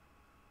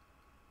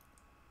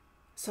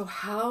 So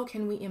how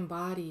can we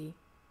embody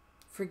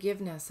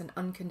forgiveness and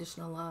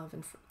unconditional love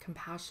and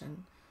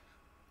compassion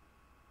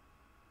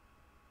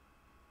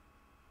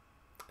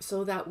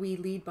so that we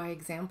lead by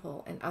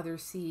example and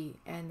others see,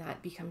 and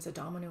that becomes a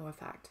domino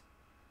effect?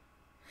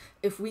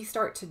 If we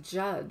start to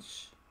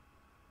judge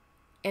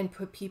and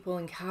put people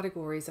in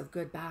categories of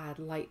good, bad,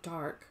 light,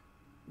 dark,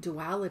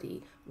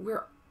 duality,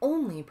 we're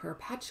only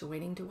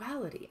perpetuating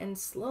duality and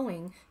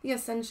slowing the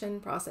ascension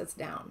process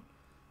down.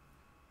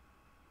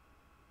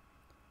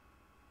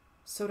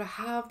 So to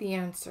have the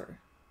answer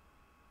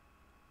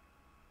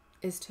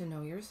is to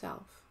know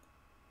yourself,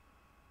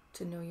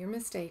 to know your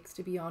mistakes,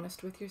 to be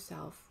honest with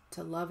yourself,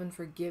 to love and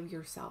forgive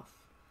yourself,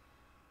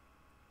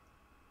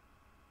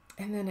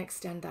 and then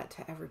extend that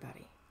to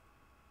everybody.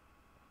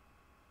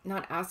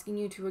 Not asking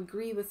you to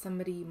agree with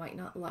somebody you might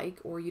not like,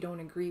 or you don't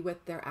agree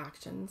with their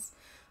actions.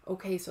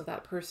 Okay, so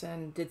that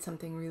person did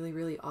something really,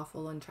 really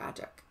awful and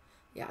tragic.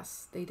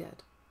 Yes, they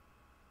did.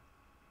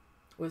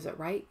 Was it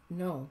right?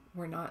 No,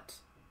 we're not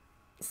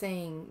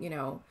saying,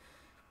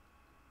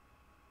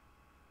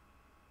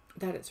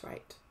 that it's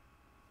right.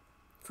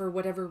 For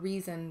whatever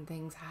reason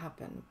things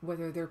happen,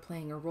 whether they're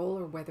playing a role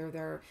or whether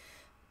they're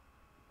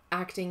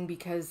acting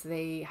because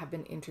they have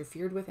been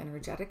interfered with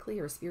energetically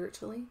or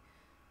spiritually.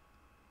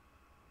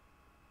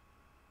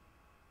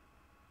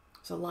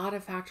 There's a lot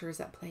of factors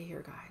at play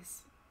here,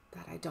 guys,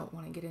 that I don't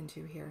want to get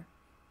into here.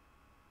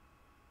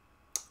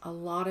 A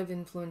lot of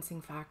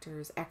influencing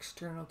factors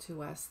external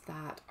to us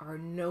that are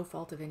no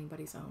fault of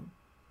anybody's own.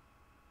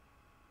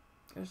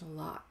 There's a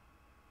lot.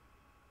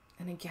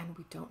 And again,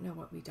 we don't know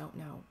what we don't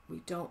know.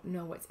 We don't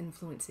know what's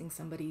influencing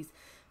somebody's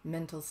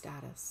mental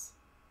status,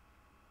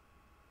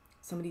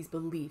 somebody's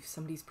beliefs,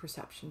 somebody's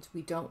perceptions.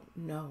 We don't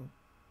know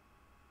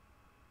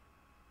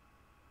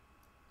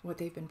what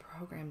they've been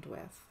programmed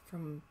with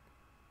from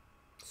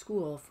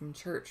school, from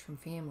church, from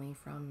family,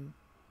 from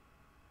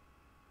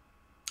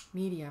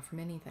media, from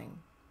anything.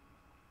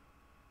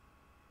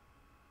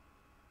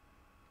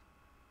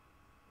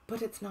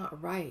 But it's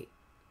not right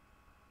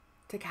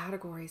to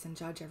categorize and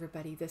judge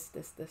everybody this.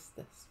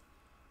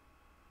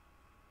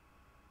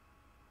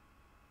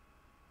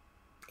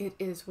 It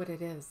is what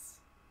it is.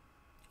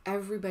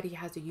 Everybody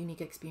has a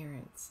unique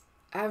experience.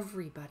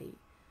 Everybody.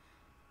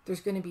 There's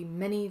going to be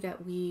many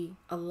that we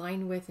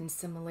align with in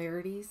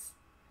similarities,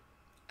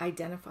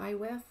 identify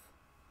with.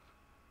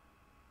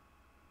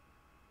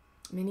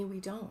 Many we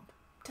don't.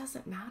 It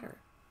doesn't matter.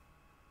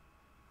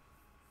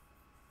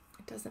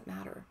 It doesn't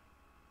matter.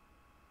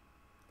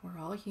 We're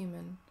all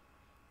human.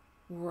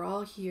 We're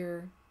all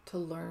here to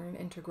learn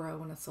and to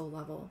grow on a soul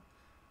level.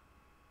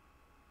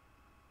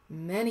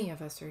 Many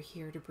of us are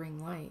here to bring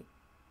light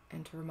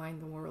and to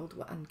remind the world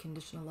what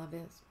unconditional love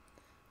is.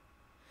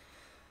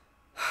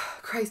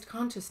 Christ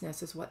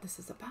consciousness is what this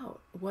is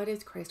about. What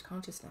is Christ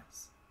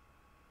consciousness?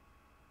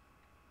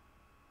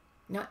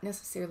 Not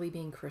necessarily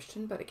being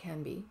Christian, but it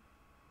can be.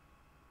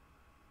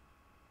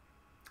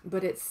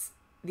 But it's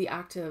the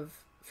act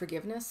of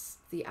forgiveness,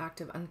 the act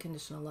of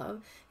unconditional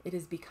love. It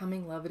is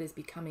becoming love. It is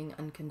becoming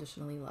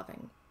unconditionally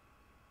loving.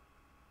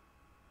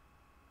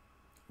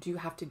 Do you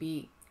have to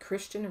be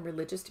Christian and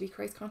religious to be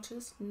Christ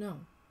conscious?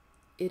 No.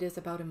 It is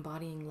about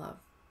embodying love.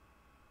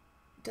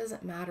 It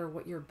doesn't matter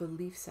what your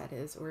belief set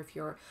is, or if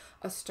you're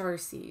a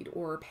starseed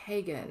or a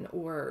pagan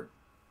or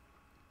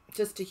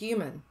just a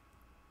human.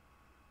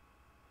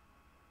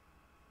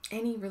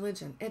 Any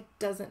religion, it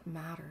doesn't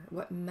matter.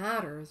 What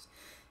matters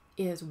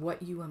is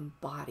what you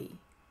embody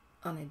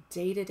on a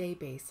day-to-day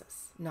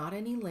basis. Not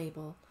any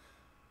label,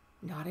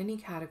 not any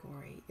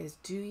category. Is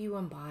do you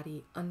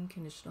embody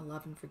unconditional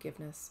love and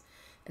forgiveness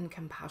and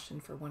compassion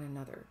for one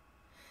another?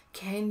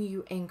 Can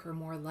you anchor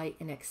more light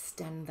and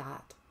extend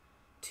that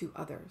to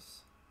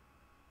others?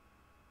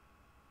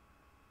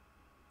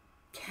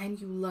 Can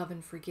you love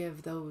and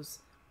forgive those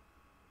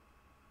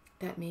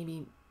that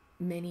maybe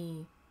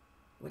many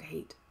would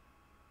hate?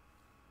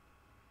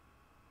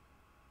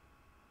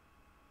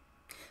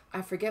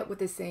 I forget what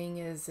the saying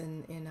is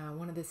in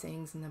one of the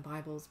sayings in the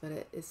Bibles, but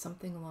it is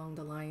something along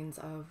the lines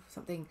of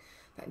something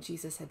that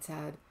Jesus had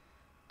said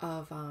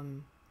of,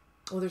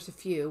 well, there's a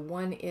few.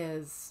 One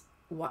is,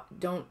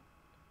 don't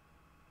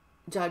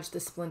judge the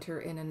splinter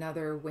in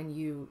another when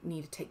you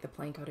need to take the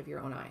plank out of your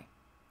own eye.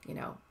 You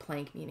know,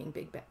 plank meaning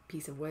big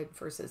piece of wood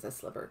versus a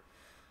sliver.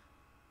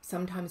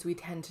 Sometimes we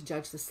tend to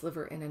judge the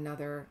sliver in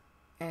another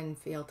and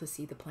fail to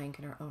see the plank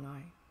in our own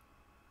eye.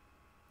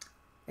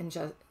 And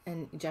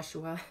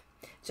Joshua,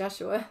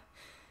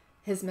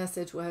 his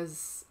message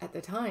was at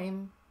the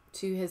time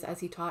to his,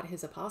 as he taught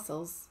his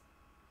apostles,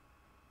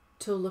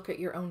 to look at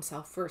your own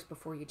self first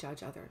before you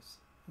judge others.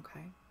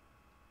 Okay.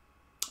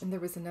 And there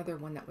was another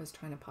one that was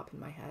trying to pop in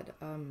my head.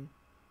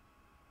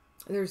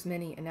 There's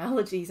many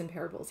analogies and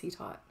parables he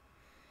taught.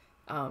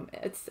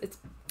 It's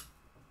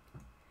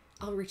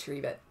I'll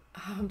retrieve it.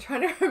 I'm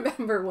trying to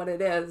remember what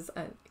it is.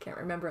 I can't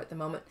remember at the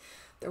moment.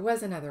 There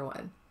was another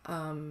one.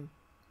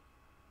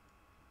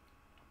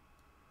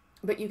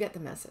 But you get the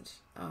message.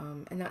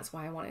 And that's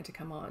why I wanted to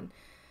come on.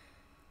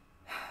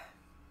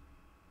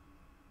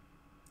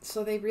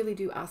 So they really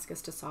do ask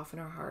us to soften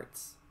our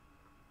hearts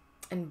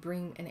and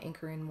bring and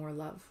anchor in more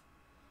love.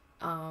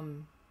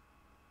 And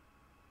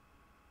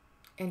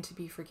to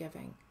be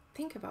forgiving.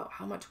 Think about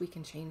how much we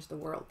can change the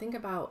world. Think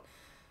about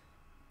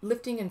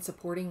lifting and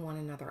supporting one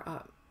another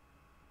up.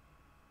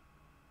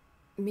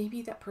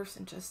 Maybe that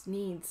person just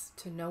needs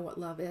to know what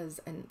love is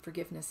and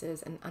forgiveness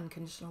is and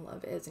unconditional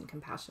love is and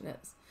compassion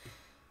is.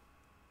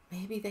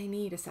 Maybe they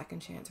need a second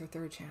chance or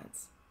third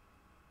chance.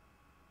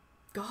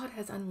 God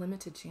has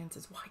unlimited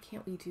chances. Why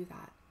can't we do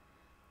that?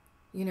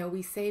 You know,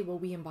 we say, well,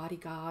 we embody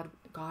God,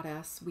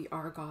 Goddess. We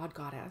are God,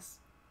 Goddess.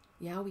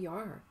 Yeah, we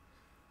are.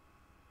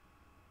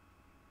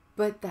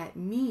 But that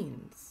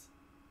means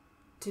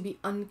to be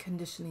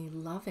unconditionally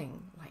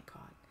loving like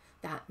God.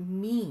 That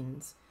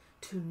means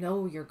to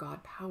know your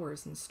God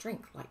powers and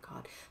strength like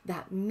God.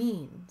 That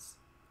means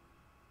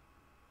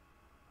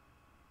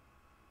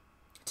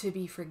to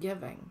be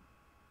forgiving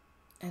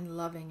and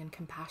loving and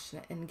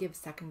compassionate and give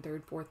second,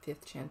 third, fourth,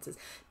 fifth chances.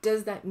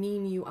 Does that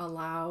mean you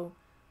allow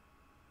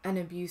an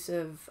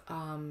abusive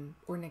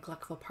or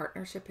neglectful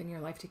partnership in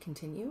your life to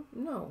continue?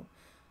 No.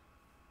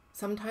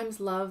 Sometimes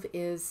love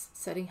is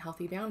setting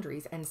healthy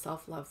boundaries and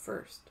self-love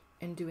first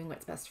and doing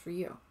what's best for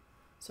you.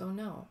 So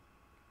no.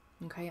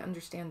 Okay,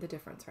 understand the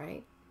difference,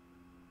 right?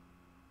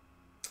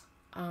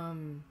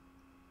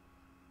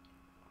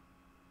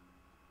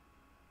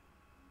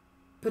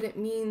 But it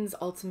means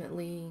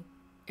ultimately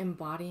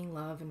embodying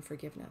love and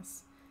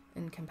forgiveness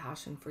and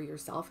compassion for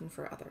yourself and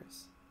for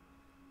others.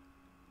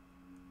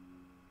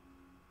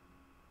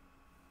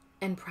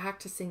 And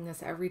practicing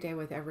this every day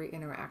with every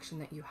interaction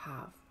that you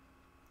have.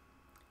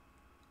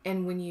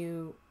 And when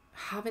you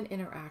have an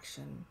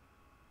interaction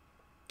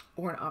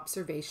or an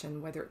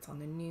observation, whether it's on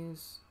the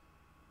news,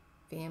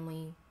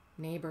 family,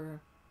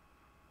 neighbor,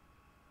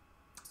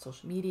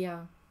 social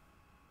media,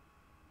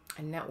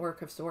 a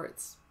network of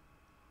sorts,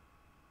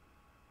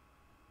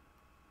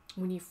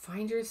 when you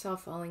find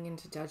yourself falling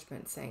into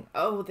judgment, saying,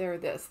 oh, they're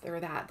this, they're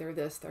that, they're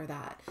this, they're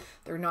that,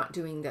 they're not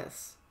doing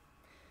this,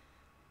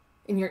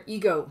 and your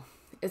ego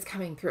is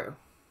coming through,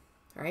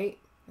 right?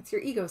 It's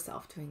your ego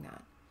self doing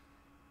that.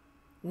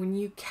 When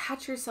you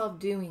catch yourself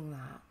doing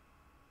that,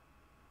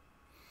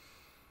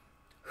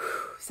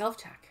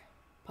 self-check,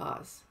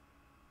 pause,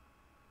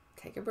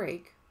 take a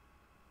break,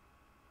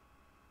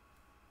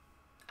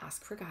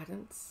 ask for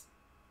guidance,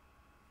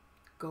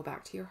 go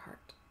back to your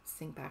heart,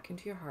 sink back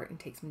into your heart and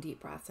take some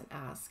deep breaths and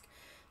ask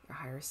your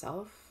higher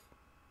self,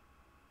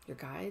 your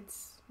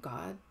guides,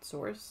 God,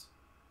 source,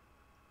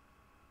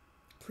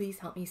 please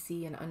help me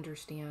see and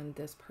understand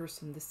this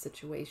person, this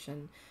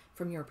situation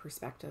from your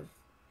perspective.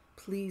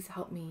 Please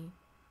help me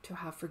to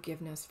have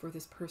forgiveness for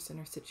this person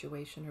or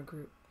situation or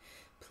group.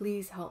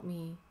 Please help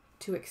me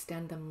to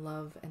extend them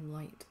love and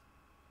light.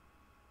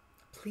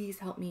 Please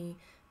help me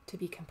to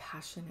be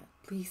compassionate.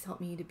 Please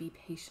help me to be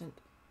patient.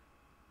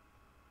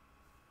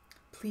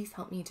 Please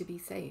help me to be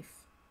safe.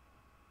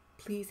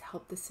 Please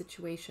help the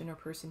situation or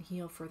person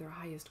heal for their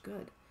highest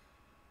good.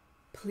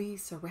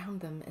 Please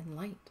surround them in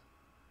light.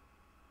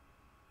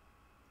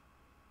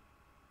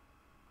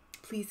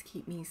 Please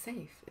keep me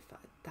safe if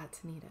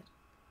that's needed.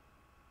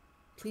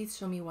 Please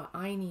show me what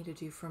I need to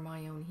do for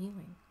my own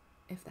healing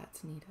if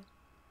that's needed.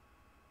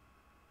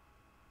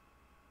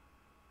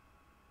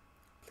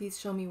 Please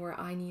show me where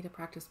I need to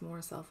practice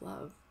more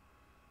self-love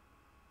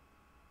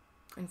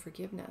and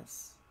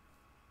forgiveness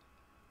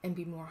and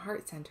be more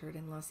heart-centered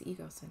and less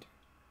ego-centered.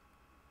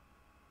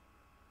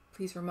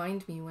 Please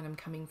remind me when I'm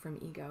coming from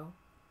ego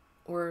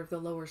or the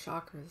lower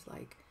chakras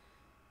like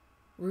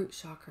root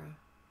chakra,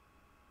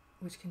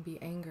 which can be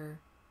anger,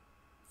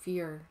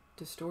 fear,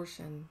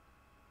 distortion,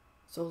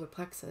 solar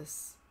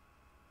plexus,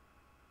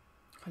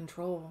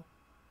 control,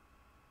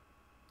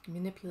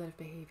 manipulative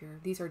behavior.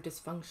 These are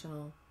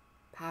dysfunctional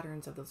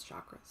patterns of those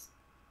chakras.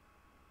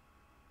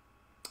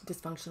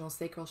 Dysfunctional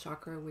sacral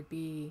chakra would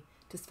be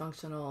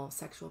dysfunctional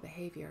sexual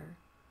behavior.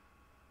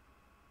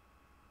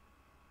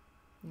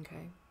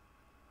 Okay?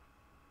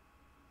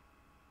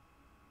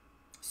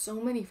 so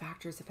many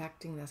factors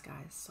affecting this,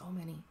 guys. So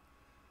many.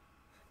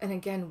 And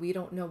again, we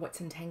don't know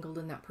what's entangled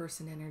in that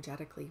person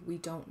energetically. We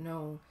don't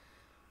know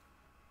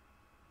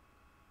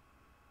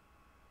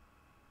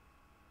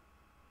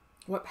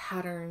what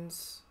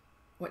patterns,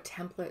 what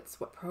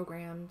templates, what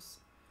programs,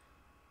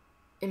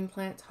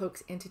 implants,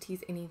 hooks,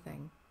 entities,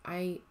 anything.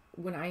 I'm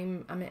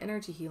an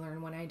energy healer,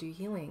 and when I do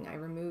healing, I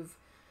remove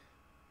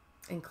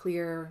and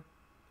clear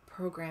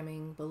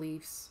programming,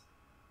 beliefs,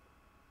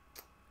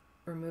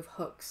 remove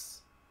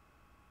hooks,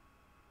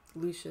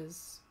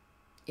 leashes,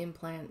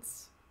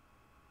 implants,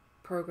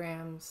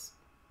 programs,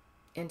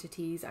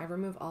 entities. I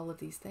remove all of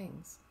these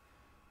things.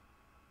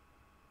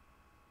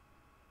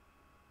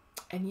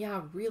 And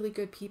yeah, really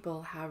good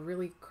people have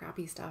really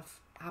crappy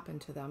stuff happen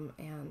to them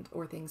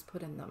or things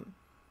put in them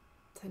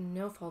to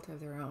no fault of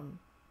their own.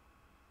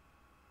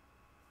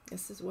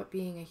 This is what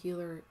being a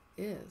healer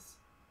is.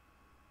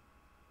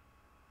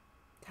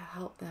 To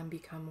help them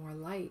become more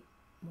light,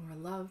 more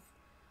love,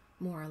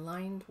 more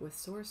aligned with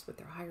source, with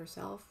their higher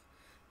self,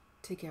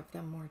 to give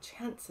them more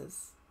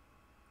chances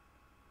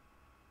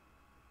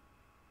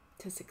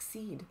to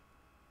succeed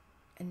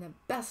in the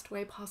best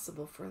way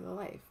possible for their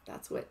life.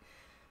 That's what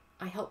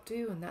I help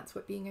do, and that's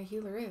what being a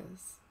healer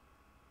is.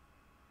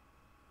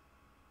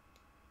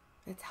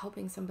 It's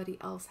helping somebody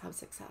else have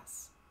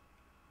success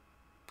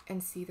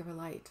and see their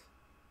light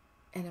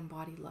and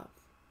embody love.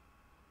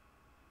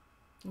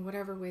 In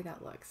whatever way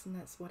that looks, and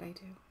that's what I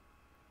do.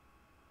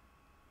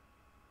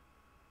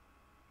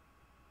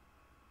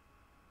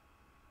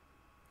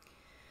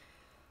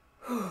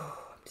 I'm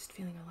just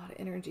feeling a lot of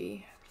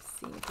energy. Just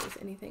seeing if there's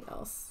anything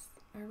else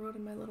I wrote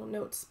in my little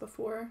notes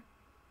before.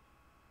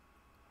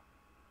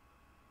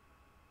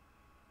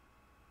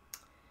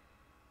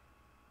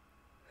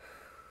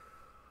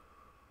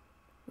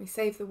 We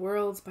save the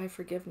worlds by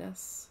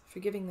forgiveness,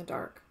 forgiving the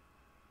dark,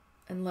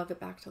 and love it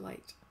back to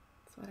light.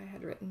 That's what I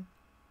had written.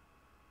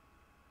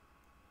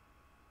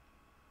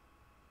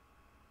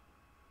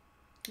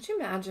 Could you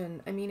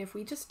imagine, if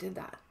we just did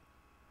that,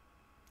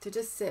 to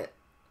just sit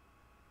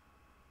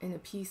in a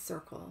peace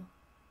circle,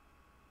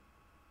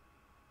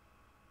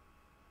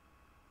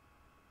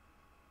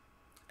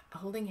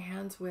 holding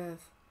hands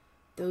with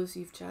those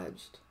you've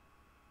judged,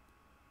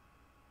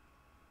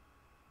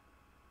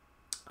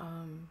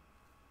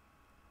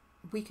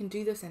 we can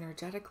do this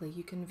energetically.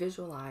 You can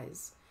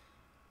visualize.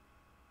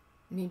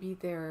 Maybe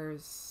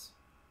there's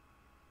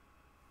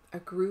a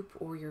group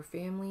or your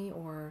family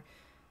or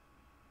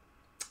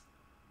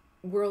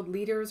world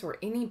leaders or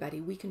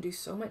anybody. We can do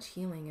so much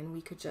healing, and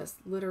we could just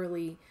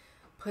literally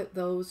put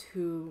those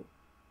who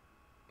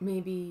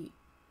maybe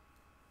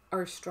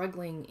are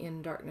struggling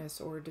in darkness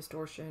or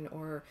distortion,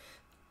 or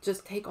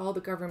just take all the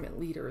government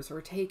leaders,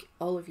 or take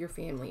all of your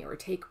family, or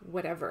take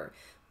whatever.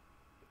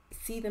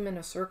 See them in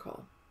a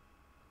circle.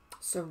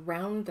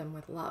 Surround them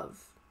with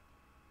love.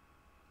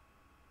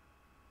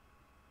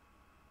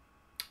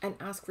 And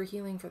ask for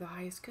healing for the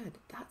highest good.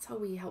 That's how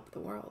we help the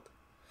world.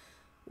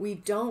 We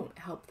don't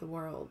help the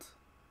world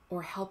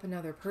or help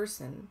another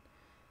person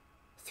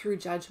through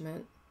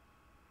judgment,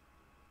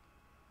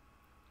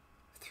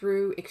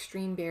 through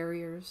extreme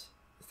barriers,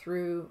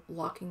 through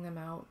locking them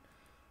out,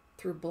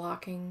 through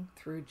blocking,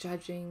 through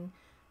judging,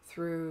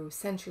 through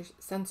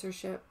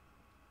censorship.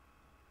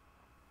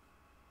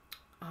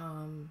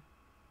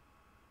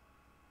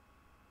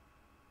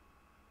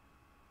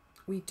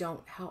 We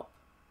don't help.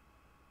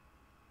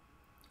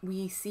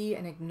 We see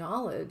and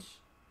acknowledge,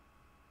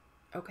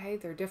 okay,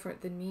 they're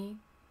different than me.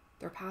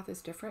 Their path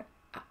is different.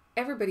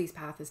 Everybody's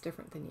path is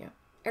different than you.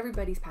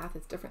 Everybody's path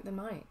is different than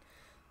mine.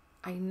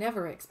 I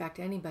never expect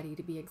anybody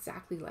to be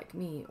exactly like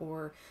me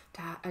or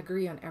to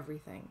agree on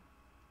everything.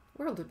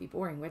 The world would be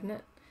boring, wouldn't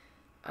it?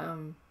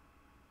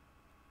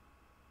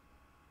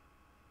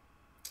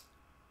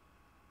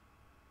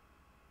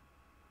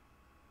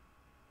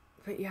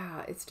 But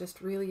yeah, it's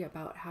just really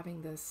about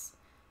having this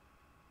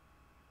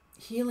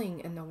healing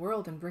in the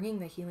world and bringing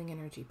the healing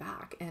energy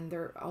back. And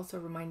they're also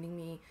reminding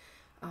me,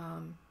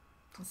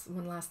 this is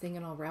one last thing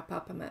and I'll wrap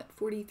up. I'm at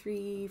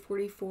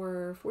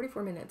 44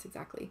 minutes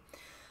exactly.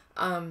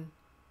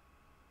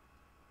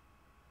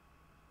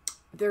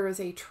 There is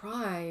a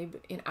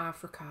tribe in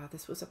Africa.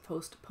 This was a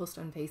post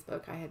on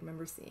Facebook I had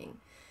remember seeing,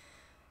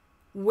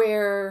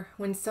 where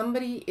when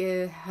somebody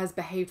has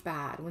behaved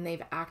bad, when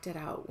they've acted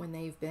out, when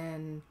they've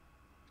been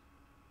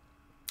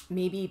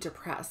maybe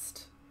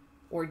depressed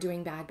or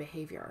doing bad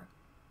behavior,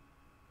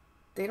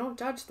 they don't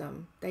judge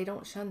them. They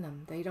don't shun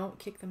them. They don't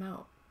kick them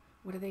out.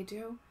 What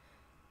do?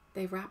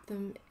 They wrap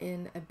them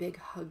in a big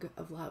hug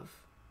of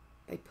love.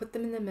 They put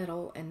them in the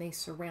middle and they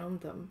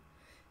surround them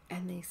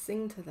and they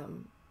sing to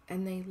them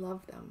and they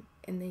love them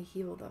and they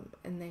heal them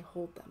and they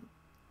hold them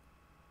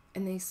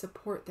and they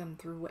support them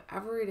through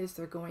whatever it is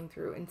they're going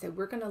through, and say,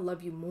 we're going to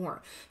love you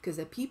more, because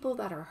the people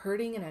that are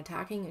hurting and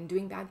attacking and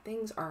doing bad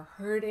things are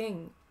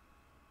hurting.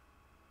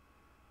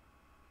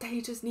 They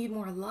just need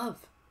more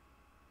love.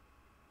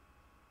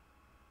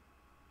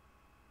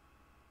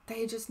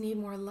 They just need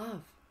more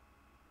love.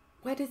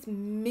 What is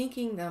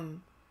making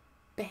them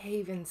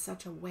behave in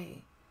such a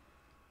way?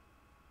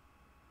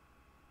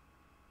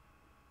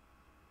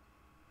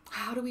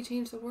 How do we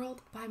change the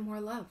world? By more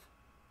love.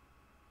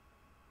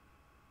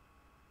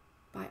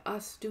 By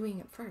us doing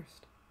it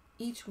first.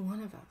 Each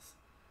one of us.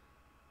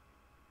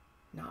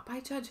 Not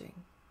by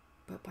judging,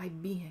 but by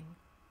being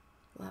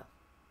love.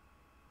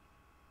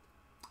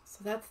 So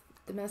that's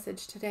the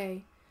message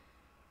today.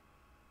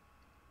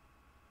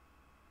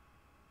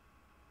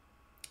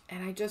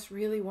 And I just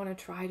really want to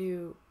try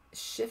to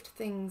shift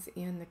things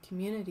in the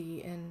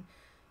community, in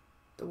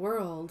the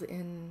world,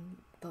 in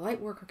the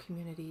Lightworker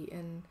community,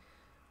 in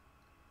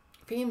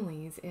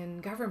families, in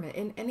government,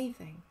 in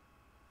anything.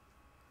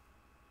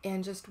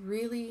 And just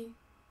really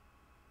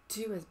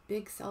do a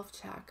big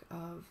self-check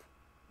of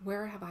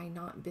where have I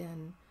not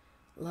been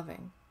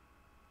loving?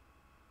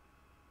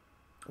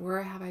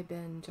 Where have I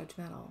been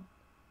judgmental?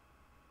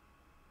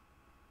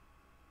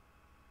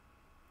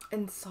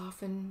 And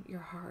soften your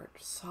heart,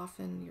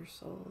 soften your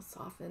soul,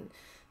 soften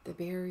the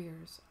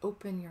barriers,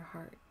 open your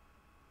heart.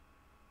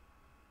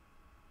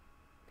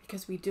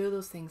 Because we do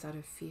those things out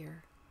of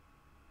fear.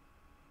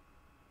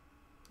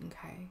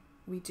 Okay?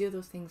 We do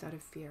those things out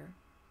of fear.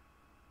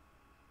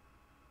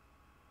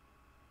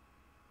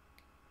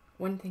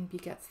 One thing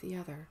begets the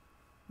other.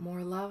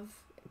 More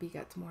love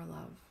begets more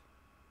love.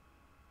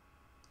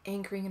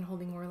 Anchoring and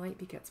holding more light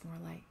begets more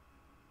light.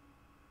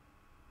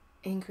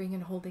 Anchoring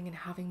and holding and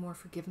having more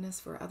forgiveness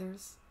for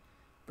others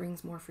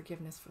brings more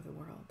forgiveness for the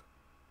world.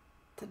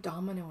 It's a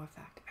domino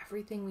effect.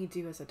 Everything we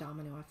do is a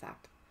domino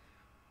effect.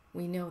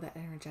 We know that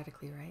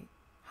energetically, right?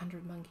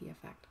 100 monkey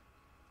effect.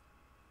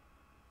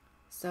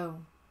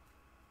 So,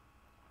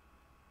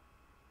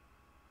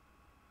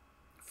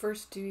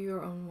 first do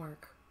your own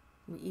work.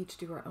 We each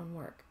do our own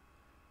work.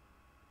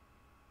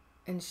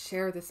 And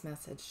share this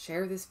message.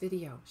 Share this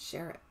video.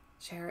 Share it.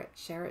 Share it.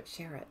 Share it.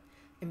 Share it.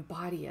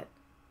 Embody it.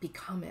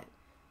 Become it.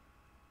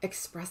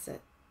 Express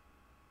it.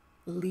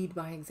 Lead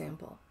by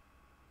example.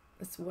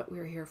 That's what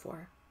we're here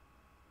for.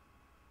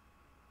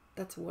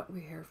 That's what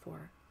we're here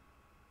for.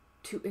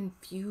 To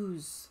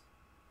infuse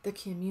the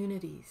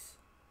communities,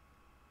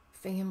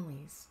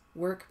 families,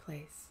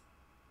 workplace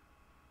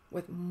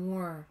with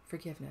more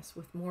forgiveness,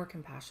 with more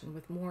compassion,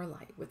 with more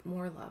light, with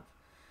more love,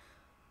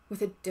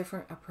 with a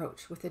different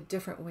approach, with a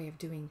different way of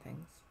doing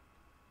things.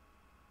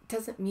 It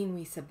doesn't mean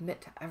we submit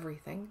to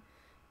everything.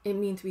 It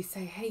means we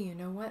say, hey, you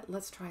know what?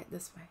 Let's try it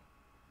this way.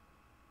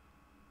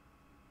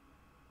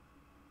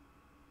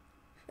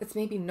 Let's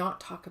maybe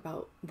not talk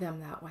about them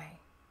that way.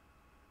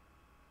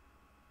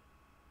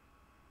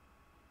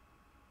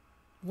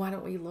 Why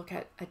don't we look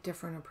at a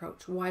different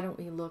approach? Why don't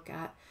we look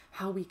at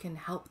how we can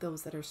help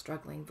those that are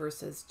struggling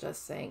versus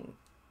just saying,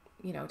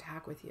 to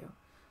heck with you?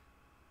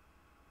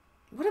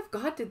 What if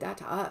God did that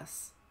to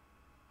us?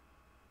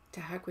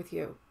 To heck with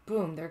you.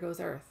 Boom, there goes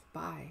Earth.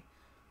 Bye.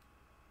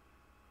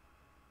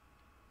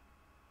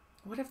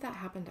 What if that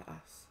happened to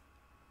us?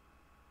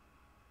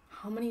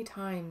 How many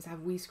times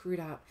have we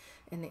screwed up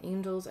and the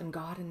angels and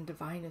God and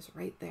divine is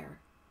right there?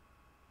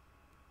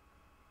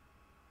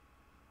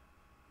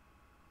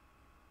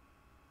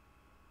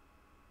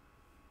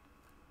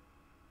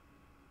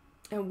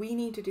 And we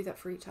need to do that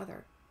for each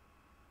other.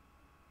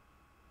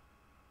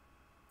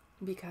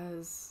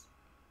 Because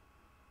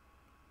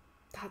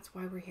that's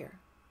why we're here.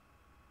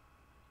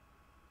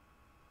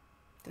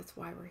 That's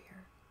why we're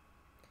here.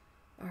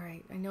 All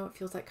right. I know it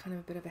feels like kind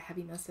of a bit of a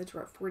heavy message.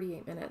 We're at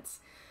 48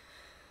 minutes.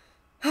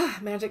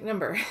 Magic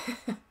number.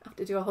 I'll have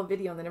to do a whole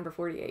video on the number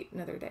 48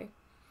 another day.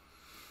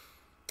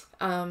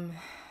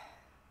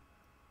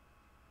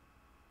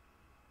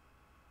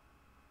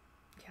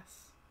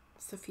 Yes.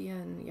 Sophia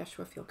and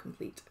Yeshua feel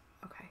complete.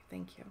 Okay.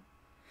 Thank you.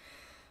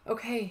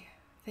 Okay.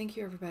 Thank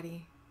you,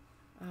 everybody.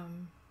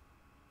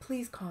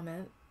 Please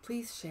comment.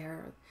 Please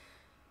share.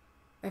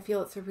 I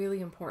feel it's a really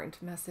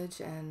important message,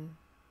 and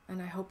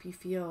I hope you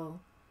feel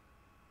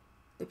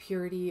the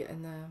purity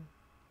and the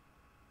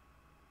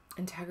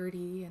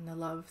integrity and the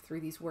love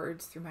through these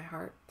words, through my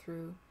heart,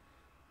 through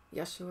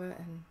Yeshua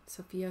and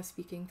Sophia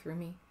speaking through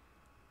me.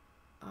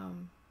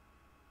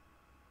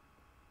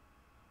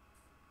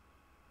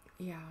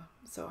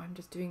 So I'm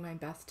just doing my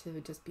best to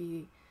just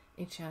be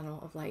a channel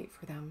of light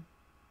for them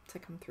to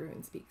come through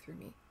and speak through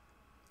me.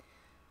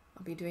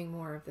 I'll be doing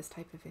more of this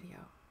type of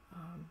video.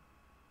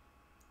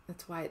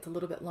 That's why it's a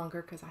little bit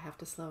longer, because I have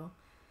to slow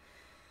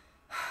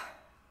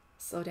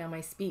down my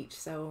speech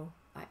so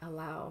I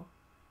allow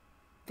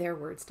their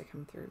words to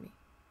come through me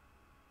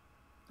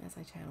as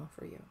I channel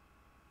for you.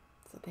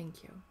 So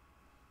thank you.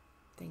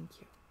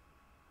 Thank you.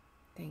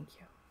 Thank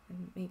you.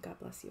 And may God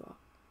bless you all.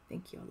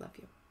 Thank you. I love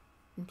you.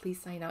 And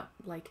please sign up,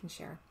 like, and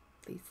share.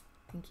 Please.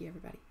 Thank you,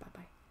 everybody.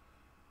 Bye-bye.